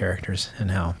about his characters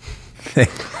and how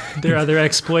There are other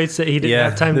exploits that he didn't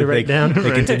have time to write down.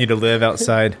 They continue to live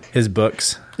outside his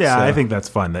books. Yeah, So- I think that's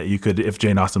fun that you could, if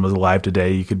Jane Austen was alive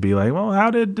today, you could be like, well, how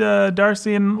did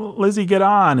Darcy and Lizzie get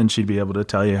on? And she'd be able to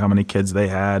tell you how many kids they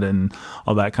had and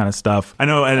all that kind of stuff. I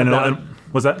know.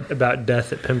 Was that About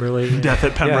death at Pemberley. Death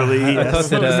at Pemberley? Yeah, I Yes. thought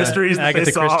that The mysteries that Agatha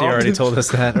they Christie solved. already told us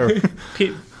that. Or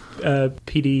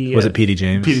PD. was it P.D.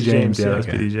 James? P.D. James, yeah, it was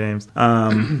okay. P.D. James.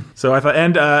 So I thought,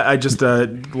 and I just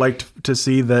liked to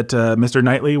see that Mr.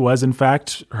 Knightley was, in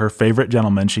fact, her favorite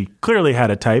gentleman. She clearly had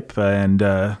a type, and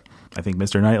I think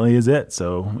Mr. Knightley is it.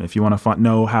 So if you want to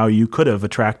know how you could have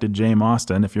attracted Jane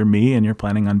Austen, if you're me and you're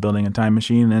planning on building a time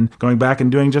machine and going back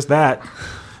and doing just that,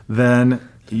 then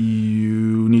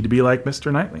you need to be like Mr.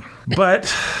 Knightley. But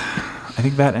I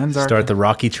think that ends our... Start the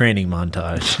Rocky training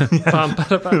montage.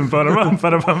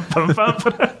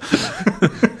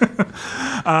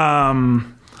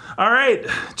 All right,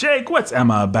 Jake, what's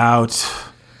Emma about?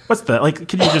 What's the, like,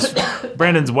 can you just...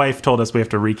 Brandon's wife told us we have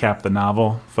to recap the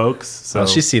novel, folks. So Well,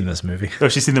 she's seen this movie. Oh,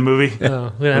 she's seen the movie?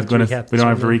 No, we don't have to recap We don't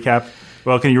have this to one, recap?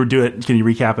 Well, can you do it? Can you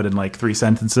recap it in like 3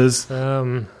 sentences?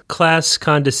 Class,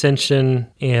 condescension,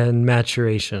 and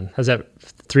maturation. How's that?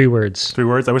 3 words. 3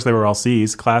 words? I wish they were all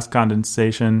C's. Class,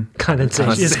 condensation.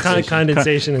 Condensation. Yes,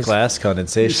 condensation is Class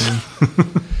condensation.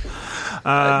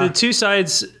 the two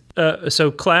sides.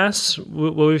 So class,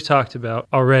 what we've talked about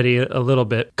already a little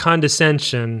bit.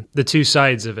 Condescension, the two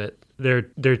sides of it. There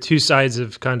are 2 sides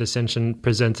of condescension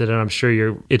presented, and I'm sure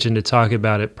you're itching to talk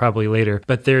about it probably later.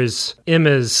 But there's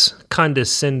Emma's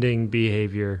condescending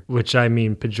behavior, which I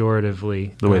mean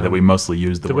pejoratively. The way that we mostly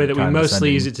use the way word that we mostly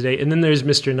condescending. use it today. And then there's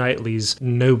Mr. Knightley's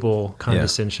noble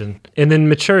condescension. And then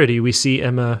maturity, we see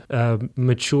Emma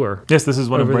mature. Yes, this is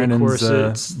one of Over the Brandon's course,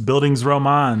 it's-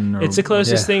 Bildungsroman. Or, It's the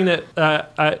closest thing that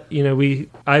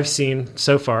I've seen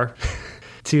so far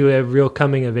to a real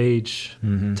coming of age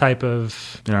type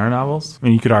of in our novels. I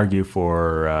mean, you could argue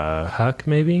for Huck,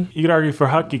 maybe. you could argue for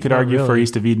Huck. You could Not argue for really.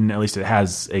 East of Eden. At least it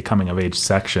has a coming of age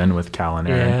section with Cal and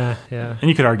Aaron. Yeah. And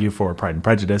you could argue for Pride and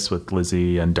Prejudice with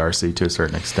Lizzie and Darcy to a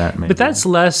certain extent. Maybe. But that's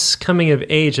less coming of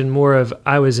age and more of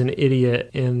I was an idiot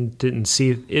and didn't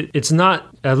see it. It's not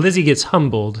Lizzie gets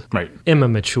humbled. Right. Emma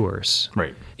matures.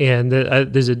 Right. And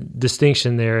there's a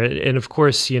distinction there. And of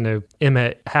course,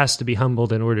 Emma has to be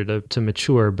humbled in order to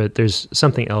mature, but there's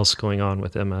something else going on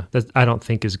with Emma that I don't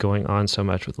think is going on so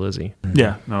much with Lizzie.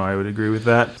 Yeah, no, I would agree with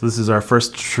that. So this is our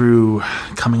first true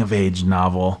coming of age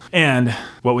novel. And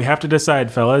what we have to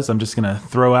decide, fellas, I'm just going to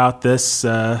throw out this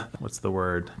what's the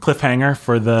word? Cliffhanger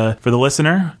for the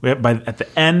listener. At the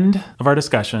end of our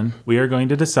discussion, we are going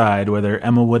to decide whether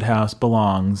Emma Woodhouse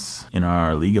belongs in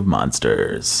our League of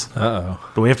Monsters. Uh-oh.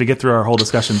 But we have to get through our whole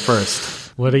discussion first.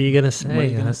 What are you going to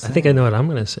say? I think I know what I'm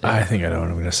going to say. I think I know what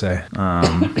I'm going to say.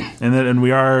 And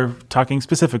we are talking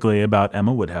specifically about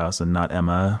Emma Woodhouse and not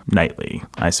Emma Knightley,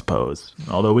 I suppose.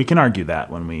 Although we can argue that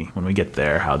when we get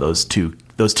there, how those two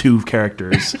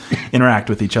characters interact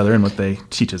with each other and what they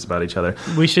teach us about each other.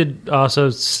 We should also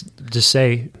just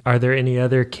say, are there any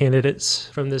other candidates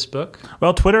from this book?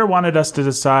 Well, Twitter wanted us to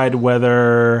decide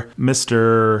whether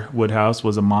Mr. Woodhouse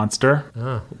was a monster.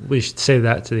 We should save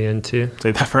that to the end, too.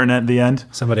 Say that for at the end.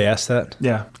 Somebody asked that.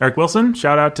 Yeah. Eric Wilson.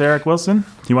 Shout out to Eric Wilson.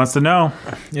 He wants to know.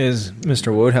 Is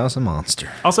Mr. Woodhouse a monster?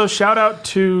 Also, shout out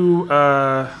to...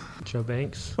 Joe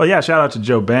Banks. Well, yeah, shout out to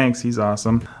Joe Banks. He's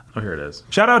awesome. Oh, here it is.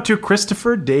 Shout out to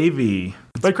Christopher Davey.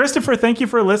 But Christopher, thank you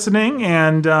for listening,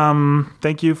 and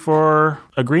thank you for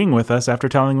agreeing with us after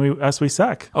telling us we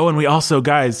suck. Oh, and we also,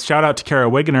 guys, shout out to Kara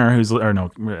Wigner,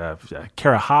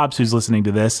 Kara Hobbs, who's listening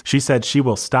to this. She said she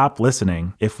will stop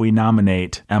listening if we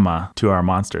nominate Emma to our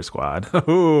Monster Squad.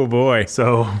 Oh, boy.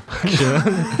 So...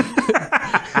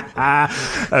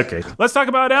 Okay, let's talk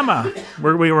about Emma.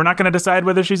 We're not going to decide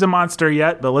whether she's a monster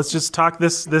yet, but let's just talk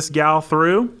this gal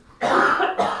through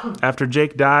after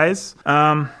Jake dies.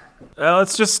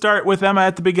 Let's just start with Emma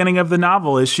at the beginning of the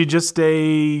novel. Is she just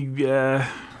A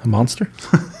monster?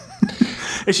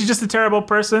 is she just a terrible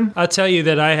person? I'll tell you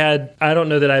that I don't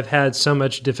know that I've had so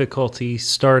much difficulty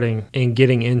starting and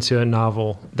getting into a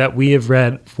novel that we have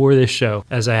read for this show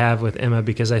as I have with Emma,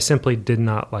 because I simply did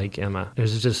not like Emma. It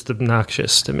was just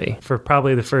obnoxious to me. For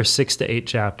probably the first 6 to 8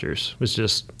 chapters was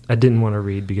just, I didn't want to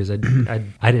read because I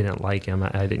didn't like Emma.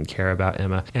 I didn't care about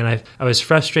Emma. And I was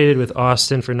frustrated with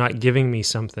Austen for not giving me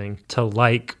something to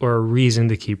like or a reason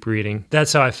to keep reading.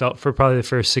 That's how I felt for probably the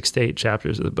first 6 to 8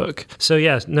 chapters of the book. So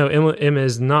yes, no, Emma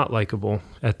is not likable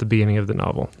at the beginning of the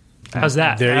novel. How's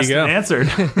that? There you go. Answered.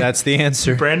 That's the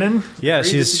answer. Brandon? Yeah,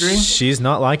 Agree, disagree? she's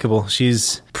not likable.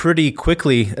 She's pretty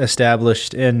quickly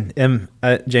established, and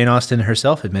Jane Austen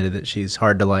herself admitted that she's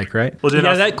hard to like, right? Well, Jane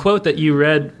Yeah, Austen- that quote that you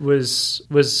read was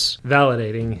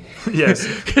validating. Yes.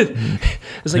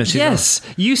 It's like, she's yes,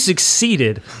 you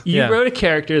succeeded. You Yeah. wrote a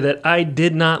character that I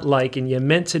did not like, and you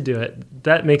meant to do it.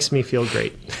 That makes me feel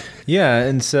great. Yeah,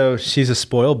 and so she's a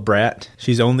spoiled brat.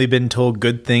 She's only been told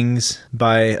good things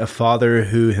by a father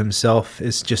who himself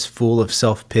is just full of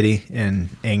self-pity and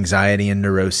anxiety and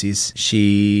neuroses.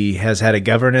 She has had a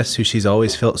governess who she's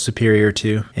always felt superior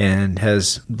to and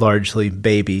has largely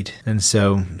babied. And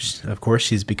so, of course,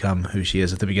 she's become who she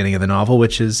is at the beginning of the novel,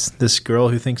 which is this girl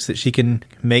who thinks that she can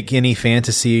make any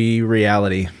fantasy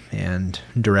reality and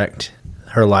direct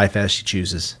her life as she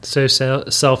chooses. So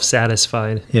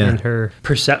self-satisfied Yeah. in her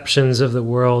perceptions of the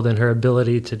world and her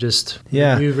ability to just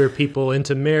maneuver people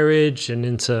into marriage and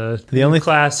into The only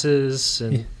classes.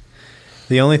 And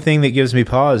The only thing that gives me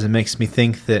pause and makes me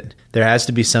think that there has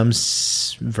to be some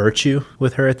virtue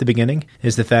with her at the beginning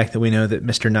is the fact that we know that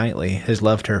Mr. Knightley has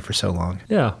loved her for so long.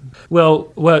 yeah. Well,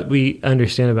 what we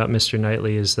understand about Mr.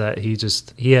 Knightley is that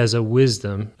he has a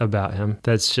wisdom about him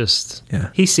that's just,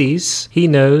 he sees, he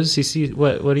knows, he sees.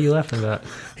 What are you laughing about?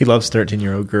 He loves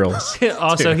 13-year-old girls.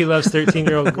 Also, he loves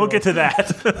 13-year-old girls. We'll get to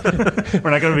that.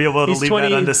 We're not going to be able to He's leave 20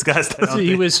 that undiscussed. I don't He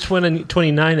think. was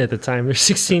 29 at the time. They're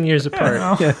 16 years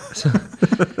apart. Yeah.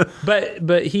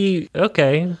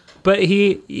 But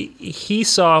he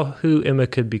saw who Emma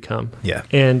could become. Yeah.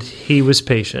 And he was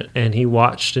patient, and he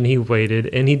watched, and he waited,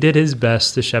 and he did his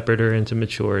best to shepherd her into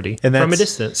maturity And from a that's-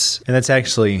 distance. And that's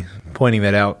actually, pointing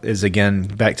that out is, again,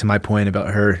 back to my point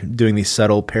about her doing these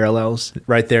subtle parallels.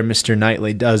 Right there, Mr.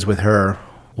 Knightley does with her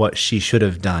what she should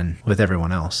have done with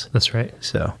everyone else. That's right.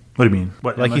 So, What do you mean?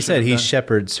 What like Emma you should said, have he done?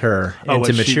 shepherds her Oh, into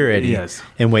what she- maturity yes.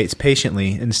 and waits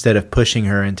patiently instead of pushing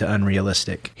her into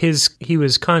unrealistic. He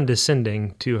was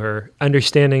condescending to her,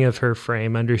 understanding of her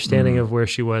frame, understanding of where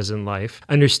she was in life,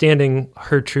 understanding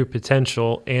her true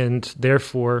potential, and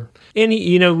therefore,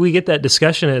 we get that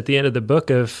discussion at the end of the book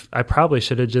of, I probably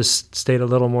should have just stayed a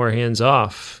little more hands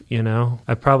off.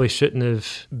 I probably shouldn't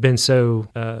have been so.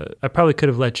 I probably could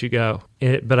have let you go,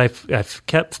 but I've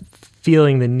kept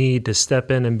feeling the need to step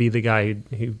in and be the guy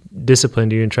who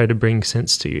disciplined you and tried to bring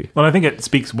sense to you. Well, I think it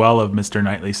speaks well of Mr.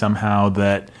 Knightley somehow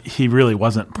that he really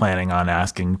wasn't planning on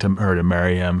asking her to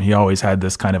marry him. He always had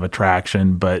this kind of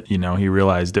attraction, but, he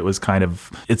realized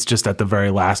it's just at the very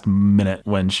last minute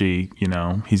when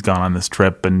he's gone on this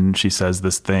trip and she says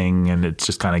this thing and it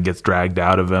just kind of gets dragged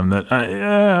out of him that,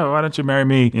 why don't you marry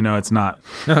me? It's not.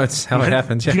 No, it's how it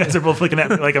happens. You guys are both looking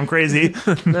at me like I'm crazy.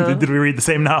 Did we read the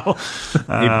same novel?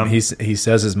 He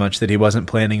says as much that he wasn't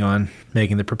planning on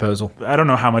making the proposal. I don't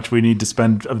know how much we need to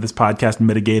spend of this podcast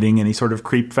mitigating any sort of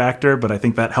creep factor, but I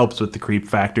think that helps with the creep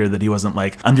factor that he wasn't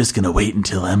like, I'm just going to wait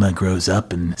until Emma grows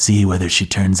up and see whether she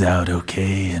turns out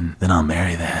okay, and then I'll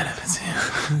marry that.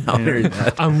 I'll marry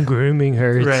that. I'm grooming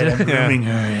her. Right, I'm grooming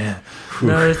her, yeah.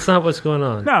 No, it's not what's going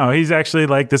on. No, he's actually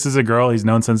like, this is a girl he's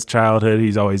known since childhood.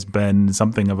 He's always been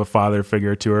something of a father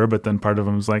figure to her, but then part of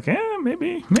him was like,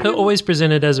 maybe. Always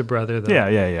presented as a brother, though.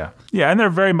 Yeah. Yeah, and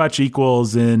they're very much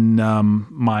equals in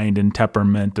mind and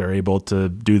temperament. They're able to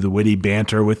do the witty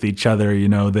banter with each other.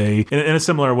 They, in a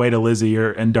similar way to Lizzie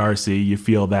and Darcy, you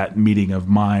feel that meeting of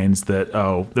minds that,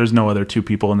 there's no other two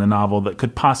people in the novel that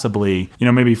could possibly,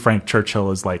 maybe Frank Churchill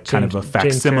is like kind of a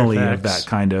facsimile of that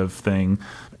kind of thing,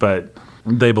 but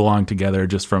they belong together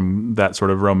just from that sort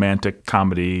of romantic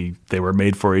comedy, they were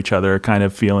made for each other kind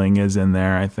of feeling is in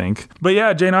there, I think. But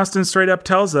yeah, Jane Austen straight up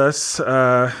tells us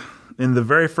in the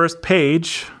very first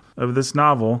page of this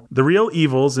novel, the real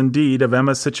evils indeed of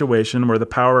Emma's situation were the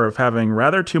power of having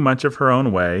rather too much of her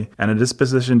own way and a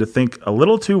disposition to think a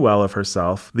little too well of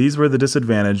herself. These were the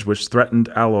disadvantage which threatened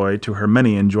alloy to her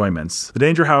many enjoyments. The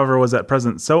danger, however, was at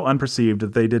present so unperceived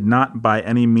that they did not by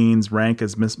any means rank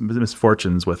as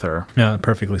misfortunes with her. Yeah, it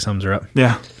perfectly sums her up.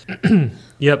 Yeah.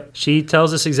 Yep. She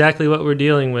tells us exactly what we're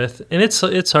dealing with. And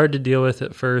it's hard to deal with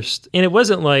at first. And it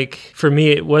wasn't like, for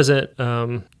me, it wasn't,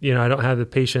 I don't have the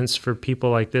patience for people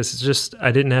like this. It's just,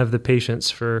 I didn't have the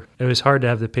patience it was hard to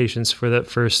have the patience for that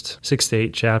first 6 to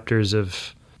 8 chapters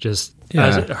of just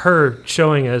Austen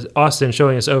showing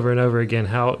us over and over again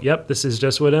how, yep, this is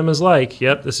just what Emma's like.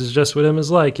 Yep, this is just what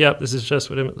Emma's like. Yep, this is just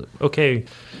what Emma. Okay.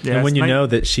 Yeah, and when you know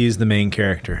that she's the main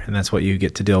character, and that's what you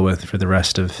get to deal with for the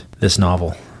rest of this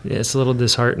novel. Yeah, it's a little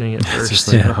disheartening at first.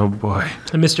 Just like, oh boy.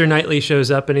 And Mr. Knightley shows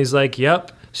up and he's like,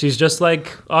 yep, she's just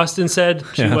like Austen said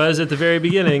she was at the very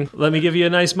beginning. Let me give you a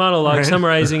nice monologue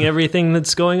summarizing everything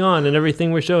that's going on and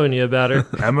everything we're showing you about her.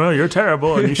 Emma, you're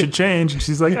terrible and you should change. And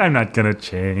she's like, I'm not going to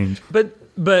change.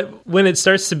 But when it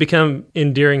starts to become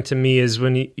endearing to me is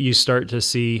when you start to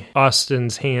see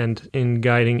Austen's hand in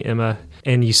guiding Emma,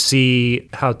 and you see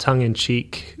how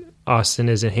tongue-in-cheek Austen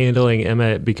is in handling Emma.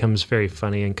 It becomes very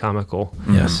funny and comical.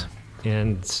 Yes.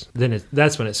 And then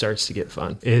that's when it starts to get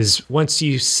fun, is once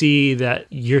you see that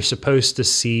you're supposed to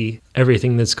see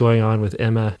everything that's going on with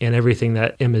Emma and everything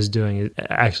that Emma's doing is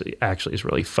actually is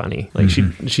really funny. Like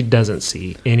she doesn't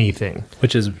see anything.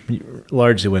 Which is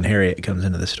largely when Harriet comes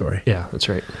into the story. Yeah, that's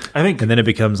right. And then it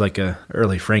becomes like a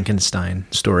early Frankenstein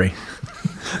story.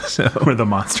 So where the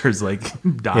monster's like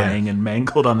dying and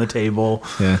mangled on the table.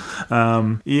 Yeah.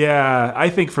 I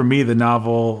think for me, the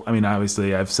novel, I mean,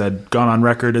 obviously I've gone on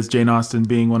record as Jane Austen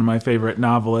being one of my favorite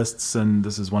novelists, and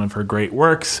this is one of her great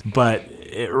works, but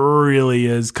it really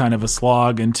is kind of a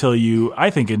slog until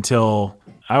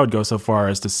I would go so far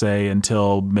as to say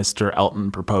until Mr.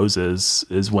 Elton proposes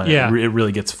is when it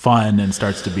really gets fun and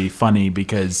starts to be funny,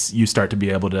 because you start to be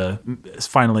able to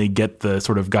finally get the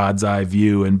sort of God's eye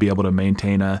view and be able to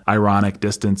maintain a ironic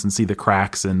distance and see the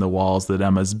cracks in the walls that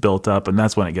Emma's built up, and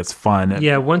that's when it gets fun.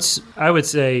 Yeah, I would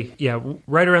say,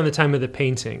 right around the time of the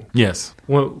painting. Yes.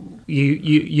 When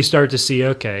you start to see,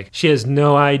 okay, she has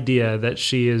no idea that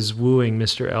she is wooing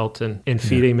Mr. Elton and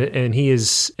feeding him, and he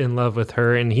is in love with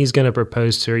her, and he's going to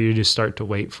propose to her. You just start to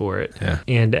wait for it. Yeah.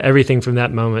 And everything from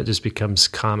that moment just becomes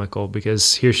comical,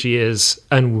 because here she is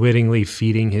unwittingly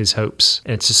feeding his hopes.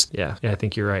 And it's just, I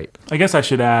think you're right. I guess I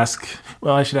should ask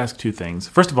two things.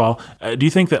 First of all, do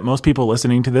you think that most people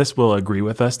listening to this will agree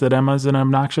with us that Emma's an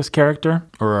obnoxious character?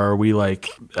 Or are we like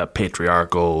a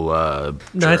patriarchal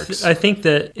jerks? No, I think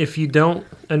that if you don't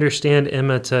understand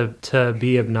Emma to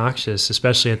be obnoxious,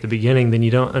 especially at the beginning, then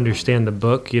you don't understand the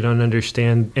book. You don't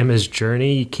understand Emma's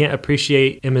journey. You can't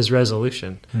appreciate Emma's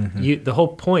resolution. Mm-hmm. The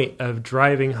whole point of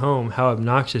driving home how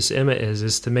obnoxious Emma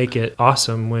is to make it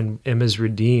awesome when Emma's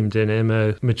redeemed and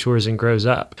Emma matures and grows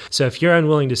up. So if you're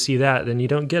unwilling to see that, then you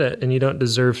don't get it, and you don't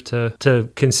deserve to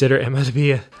consider Emma to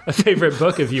be a favorite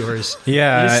book of yours.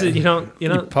 Yeah, you don't. You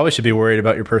probably should be worried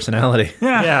about your personality.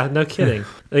 Yeah, no kidding.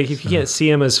 Like if you can't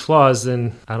see Emma's flaws,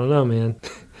 then I don't know, man.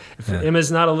 If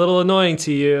Emma's not a little annoying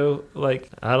to you, like,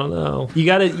 I don't know.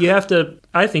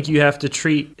 I think you have to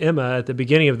treat Emma at the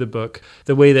beginning of the book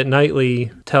the way that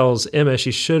Knightley tells Emma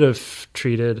she should have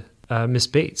treated Miss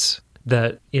Bates.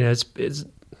 That, it's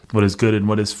what is good and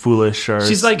what is foolish.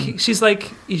 She's like,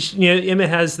 Emma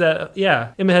has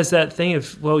that thing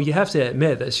of, well, you have to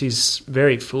admit that she's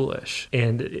very foolish,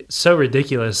 and it's so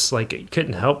ridiculous. Like, it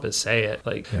couldn't help but say it.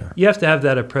 Like, you have to have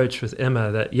that approach with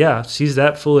Emma that, she's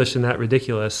that foolish and that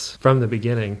ridiculous from the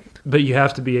beginning. But you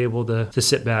have to be able to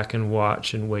sit back and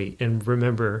watch and wait and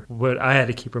remember what I had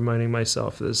to keep reminding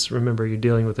myself is, remember, you're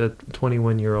dealing with a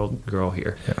 21-year-old girl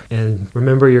here. Yeah. And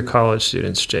remember your college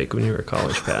students, Jake, when you were a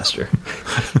college pastor.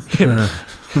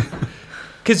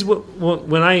 Because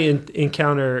when I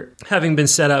encounter, having been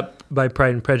set up by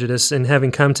Pride and Prejudice and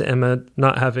having come to Emma,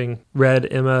 not having read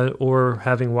Emma or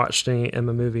having watched any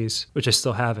Emma movies, which I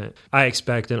still haven't, I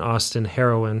expect an Austen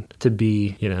heroine to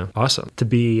be, awesome, to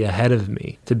be ahead of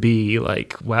me, to be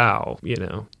like, wow,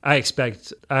 I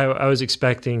was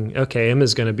expecting, okay,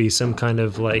 Emma's going to be some kind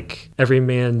of like every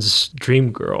man's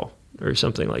dream girl or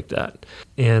something like that.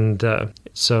 And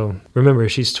so remember,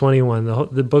 she's 21.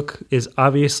 The book is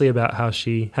obviously about how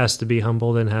she has to be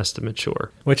humbled and has to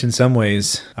mature. Which in some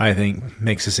ways, I think,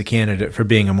 makes us a candidate for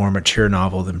being a more mature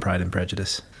novel than Pride and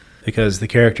Prejudice. Because the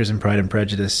characters in Pride and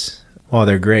Prejudice, while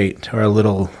they're great, are a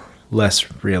little less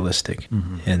realistic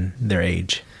in their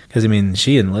age. Because,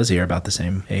 she and Lizzie are about the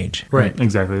same age. Right.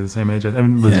 Exactly the same age.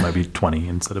 Lizzie might be 20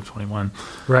 instead of 21.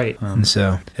 Right. And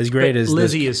so, as great as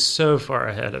Lizzie is so far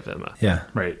ahead of Emma. Yeah.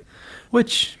 Right.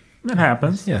 Which... it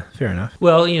happens. Yeah, fair enough.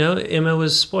 Well, Emma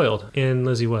was spoiled and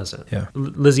Lizzie wasn't. Yeah.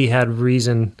 Lizzie had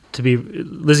reason to be...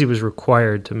 Lizzie was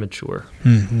required to mature.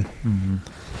 Mm-hmm. Mm-hmm.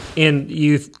 And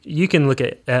you can look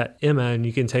at Emma and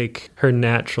you can take her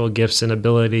natural gifts and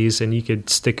abilities and you could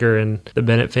stick her in the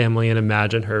Bennett family and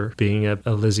imagine her being a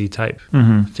Lizzie type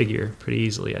figure pretty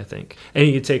easily, I think. And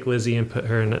you could take Lizzie and put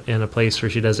her in a place where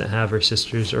she doesn't have her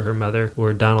sisters or her mother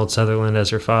or Donald Sutherland as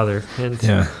her father. And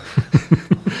Yeah.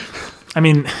 I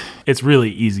mean, it's really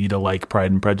easy to like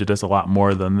Pride and Prejudice a lot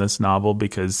more than this novel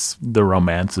because the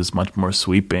romance is much more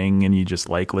sweeping and you just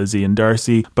like Lizzie and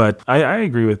Darcy. But I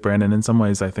agree with Brandon. In some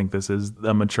ways, I think this is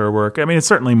a mature work. I mean, it's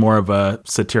certainly more of a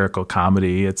satirical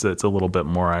comedy. It's a little bit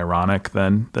more ironic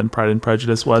than Pride and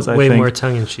Prejudice was, I think. Way more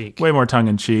tongue-in-cheek. Way more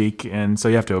tongue-in-cheek. And so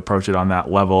you have to approach it on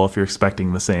that level if you're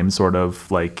expecting the same sort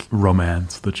of like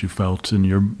romance that you felt in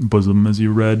your bosom as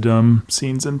you read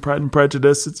scenes in Pride and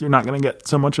Prejudice. You're not going to get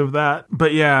so much of that.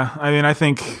 But yeah, I mean, I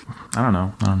don't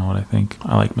know what I think.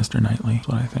 I like Mr. Knightley. That's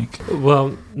what I think.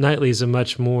 Well, Knightley's a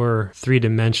much more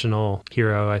three-dimensional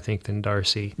hero, I think, than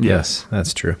Darcy. Yes,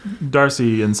 that's true.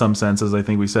 Darcy, in some senses, I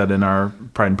think we said in our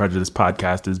Pride and Prejudice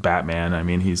podcast, is Batman. I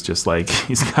mean, he's just like,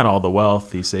 he's got all the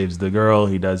wealth. He saves the girl.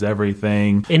 He does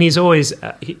everything. And he's always,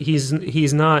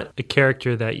 he's not a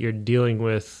character that you're dealing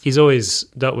with. He's always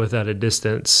dealt with at a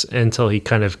distance until he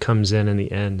kind of comes in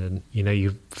the end and,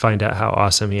 you find out how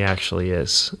awesome he actually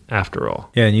is after all.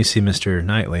 Yeah, and you see Mr.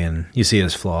 Knightley and you see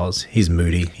his flaws. He's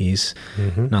moody. He's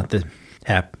not the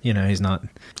he's not...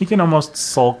 He can almost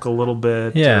sulk a little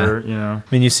bit. Yeah. Or, I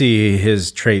mean, you see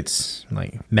his traits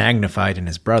like magnified in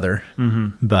his brother,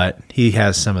 but he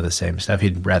has some of the same stuff.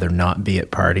 He'd rather not be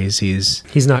at parties. He's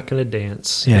not going to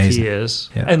dance if he is,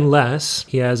 unless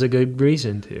he has a good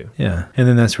reason to. Yeah. And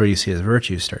then that's where you see his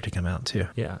virtues start to come out too.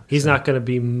 Yeah. He's not going to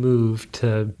be moved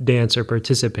to dance or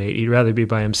participate. He'd rather be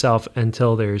by himself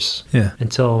until his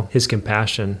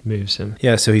compassion moves him.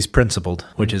 Yeah. So he's principled,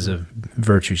 which is a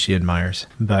virtue she admires.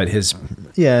 But his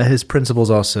principles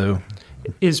also...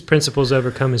 His principles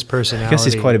overcome his personality, I guess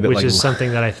he's quite a bit which is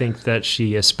something that I think that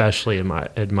she especially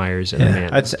admires in a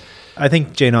man. I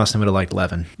think Jane Austen would have liked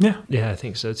Levin. Yeah, I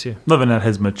think so too. Levin at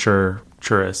his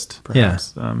maturest,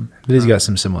 perhaps. Yeah, but he's got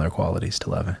some similar qualities to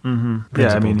Levin.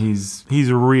 Yeah, I mean, he's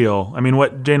real. I mean,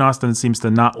 what Jane Austen seems to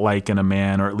not like in a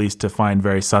man, or at least to find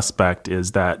very suspect,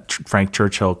 is that Frank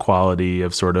Churchill quality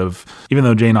of sort of, even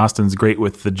though Jane Austen's great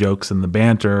with the jokes and the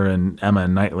banter, and Emma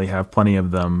and Knightley have plenty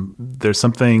of them, there's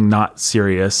something not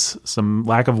serious, some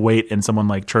lack of weight in someone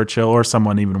like Churchill, or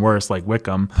someone even worse like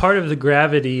Wickham. Part of the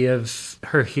gravity of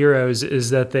her heroes is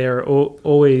that they are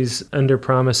always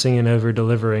under-promising and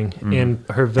over-delivering, and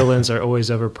her villains are always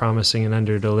over-promising and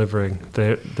under-delivering.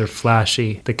 They're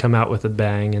flashy, they come out with a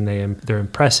bang, and they're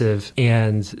impressive,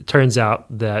 and it turns out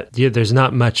that there's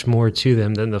not much more to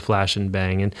them than the flash and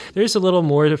bang, and there's a little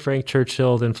more to Frank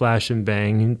Churchill than flash and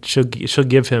bang, and she'll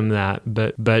give him that,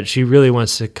 but she really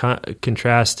wants to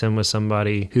contrast him with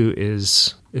somebody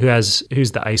who's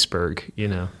the iceberg,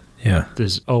 Yeah.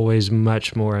 There's always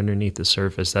much more underneath the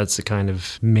surface. That's the kind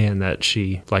of man that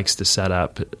she likes to set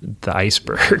up, the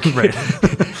iceberg. Right.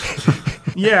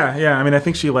 Yeah. I mean, I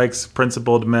think she likes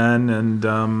principled men, and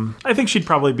I think she'd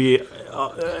probably be...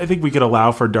 I think we could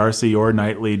allow for Darcy or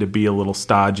Knightley to be a little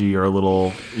stodgy or a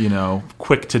little,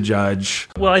 quick to judge.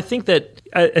 Well, I think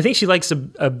she likes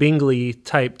a Bingley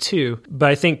type too, but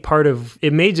I think part of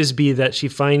it may just be that she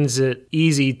finds it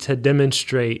easy to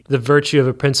demonstrate the virtue of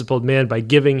a principled man by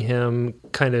giving him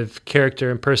kind of character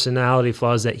and personality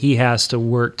flaws that he has to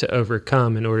work to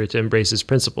overcome in order to embrace his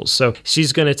principles. So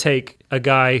she's going to take a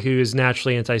guy who is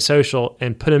naturally antisocial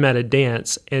and put him at a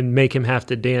dance and make him have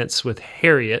to dance with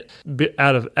Harriet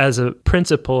as a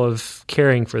principle of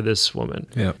caring for this woman.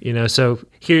 Yeah. So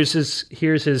here's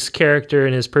his character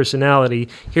and his personality.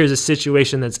 Here's a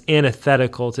situation that's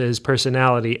antithetical to his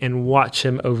personality, and watch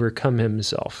him overcome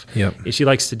himself. Yep. She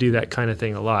likes to do that kind of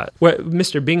thing a lot.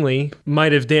 Mr. Bingley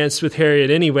might have danced with Harriet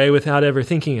anyway without ever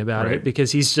thinking about it,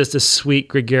 because he's just a sweet,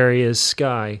 gregarious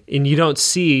guy, and you don't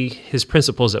see his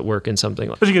principles at work in something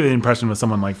like that. But you get the impression with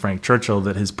someone like Frank Churchill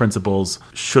that his principles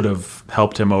should have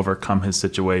helped him overcome his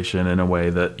situation in a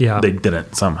way that they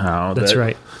didn't somehow. That's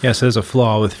right. Yeah, so there's a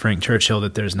flaw with Frank Churchill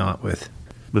that there's not with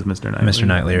Mr. Knightley. Mr.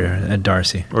 Knightley or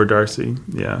Darcy. Or Darcy,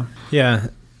 yeah. Yeah.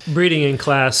 Breeding in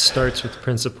class starts with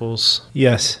principles.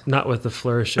 Yes. Not with the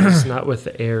flourishes, not with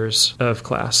the airs of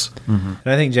class. And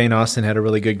I think Jane Austen had a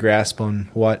really good grasp on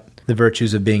what the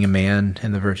virtues of being a man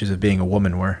and the virtues of being a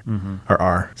woman were, or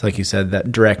are. It's like you said,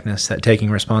 that directness, that taking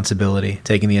responsibility,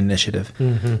 taking the initiative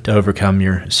to overcome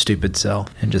your stupid self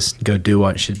and just go do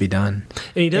what should be done.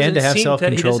 And to have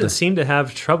self-control. He doesn't seem to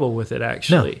have trouble with it,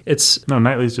 actually. No.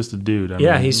 Knightley's just a dude.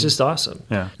 He's just awesome.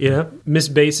 Yeah. You know, Miss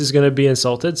Bates is going to be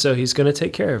insulted, so he's going to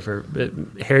take care of her. But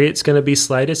Harriet's going to be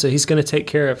slighted, so he's going to take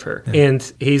care of her. Yeah.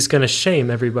 And he's going to shame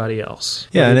everybody else.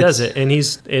 Yeah, he does it. And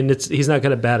he's not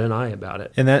going to bat an eye about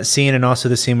it. And that scene, and also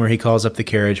the scene where he calls up the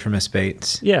carriage for Miss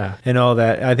Bates. Yeah. And all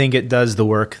that. I think it does the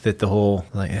work that the whole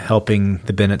helping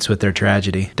the Bennets with their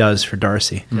tragedy does for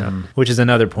Darcy. Yeah. Which is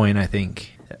another point, I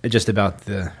think, just about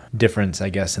the difference, I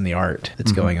guess, in the art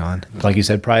that's going on. Like you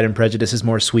said, Pride and Prejudice is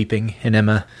more sweeping, and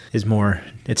Emma is more,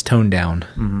 it's toned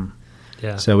down.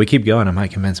 Yeah. So we keep going. I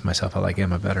might convince myself I like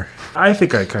Emma better. I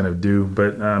think I kind of do,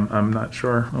 but I'm not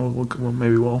sure.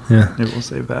 Maybe we'll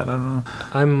save that. I don't know.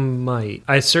 I might.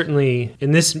 I certainly,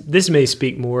 and this may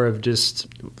speak more of just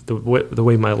the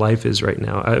way my life is right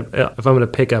now. If I'm going to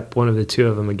pick up one of the two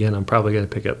of them again, I'm probably going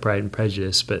to pick up Pride and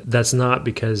Prejudice, but that's not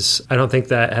because I don't think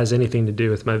that has anything to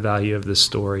do with my value of the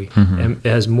story. And it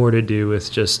has more to do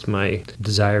with just my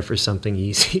desire for something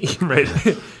easy. Right.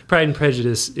 Pride and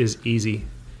Prejudice is easy.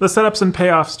 The setups and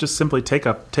payoffs just simply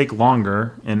take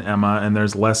longer in Emma, and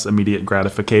there's less immediate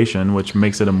gratification, which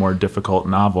makes it a more difficult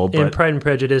novel. But in Pride and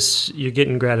Prejudice, you're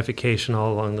getting gratification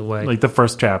all along the way. Like the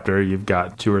first chapter, you've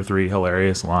got 2 or 3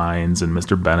 hilarious lines, and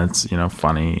Mr. Bennet's,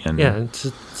 funny. And yeah,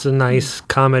 it's a nice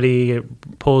comedy.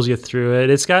 It pulls you through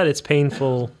it. It's got its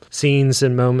painful scenes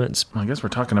and moments. I guess we're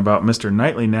talking about Mr.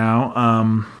 Knightley now.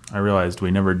 I realized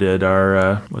we never did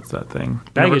our, what's that thing?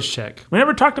 Baggage check. We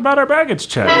never talked about our baggage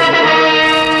check.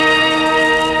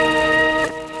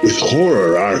 With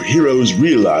horror, our heroes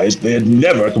realized they had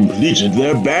never completed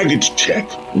their baggage check.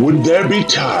 Would there be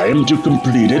time to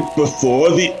complete it before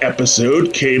the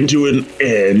episode came to an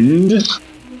end?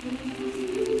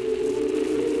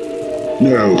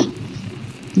 No,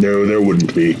 there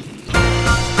wouldn't be.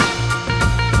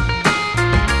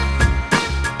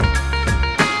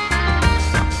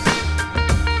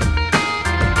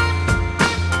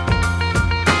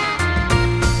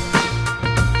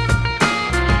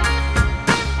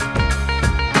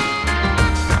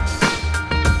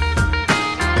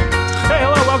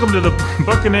 Welcome to the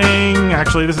bookening.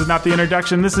 Actually, this is not the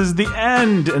introduction. This is the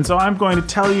end. And so I'm going to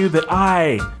tell you that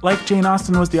I, like Jane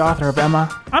Austen was the author of Emma,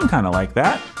 I'm kind of like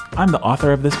that. I'm the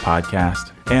author of this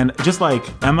podcast. And just like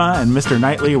Emma and Mr.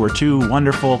 Knightley were 2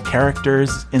 wonderful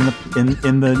characters in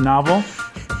the novel,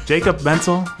 Jacob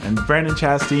Menzel and Brandon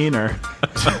Chastain are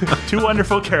 2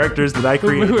 wonderful characters that I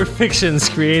created. Who were fictions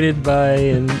created by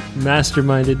and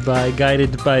masterminded by,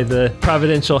 guided by the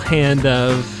providential hand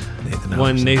of Nathan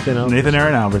Alberson. Nathan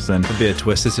Aaron Alberson. It'd be a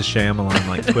twist. It's a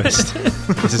Shyamalan twist.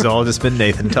 This has all just been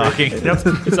Nathan talking. Yep.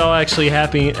 It's all actually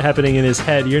happening in his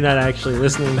head. You're not actually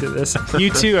listening to this. You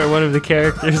too are one of the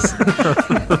characters.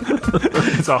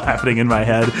 It's all happening in my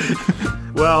head.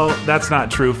 Well, that's not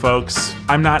true, folks.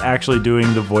 I'm not actually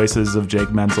doing the voices of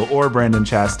Jake Menzel or Brandon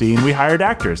Chastain. We hired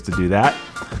actors to do that.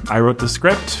 I wrote the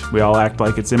script. We all act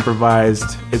like it's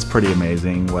improvised. It's pretty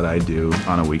amazing what I do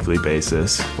on a weekly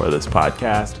basis for this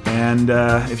podcast. And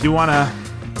if you want to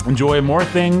enjoy more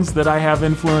things that I have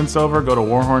influence over, go to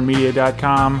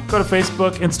warhornmedia.com. Go to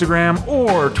Facebook, Instagram,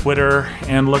 or Twitter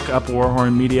and look up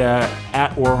Warhorn Media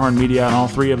at Warhorn Media on all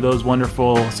 3 of those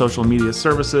wonderful social media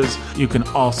services. You can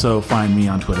also find me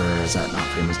on Twitter as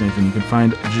 @NotFamousNathan. You can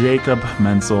find Jacob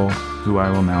Menzel, who I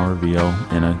will now reveal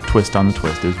in a twist on the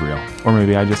twist is real. Or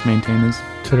maybe I just maintain his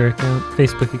Twitter account,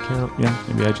 Facebook account. Yeah,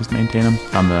 maybe I just maintain him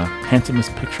on the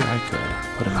handsomest picture I could.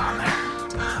 Put it on there.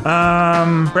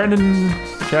 Brandon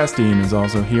Chastain is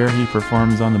also here. He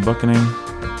performs on the bookening.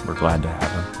 We're glad to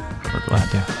have him.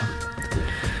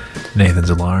 Nathan's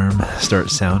alarm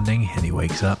starts sounding and he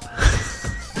wakes up.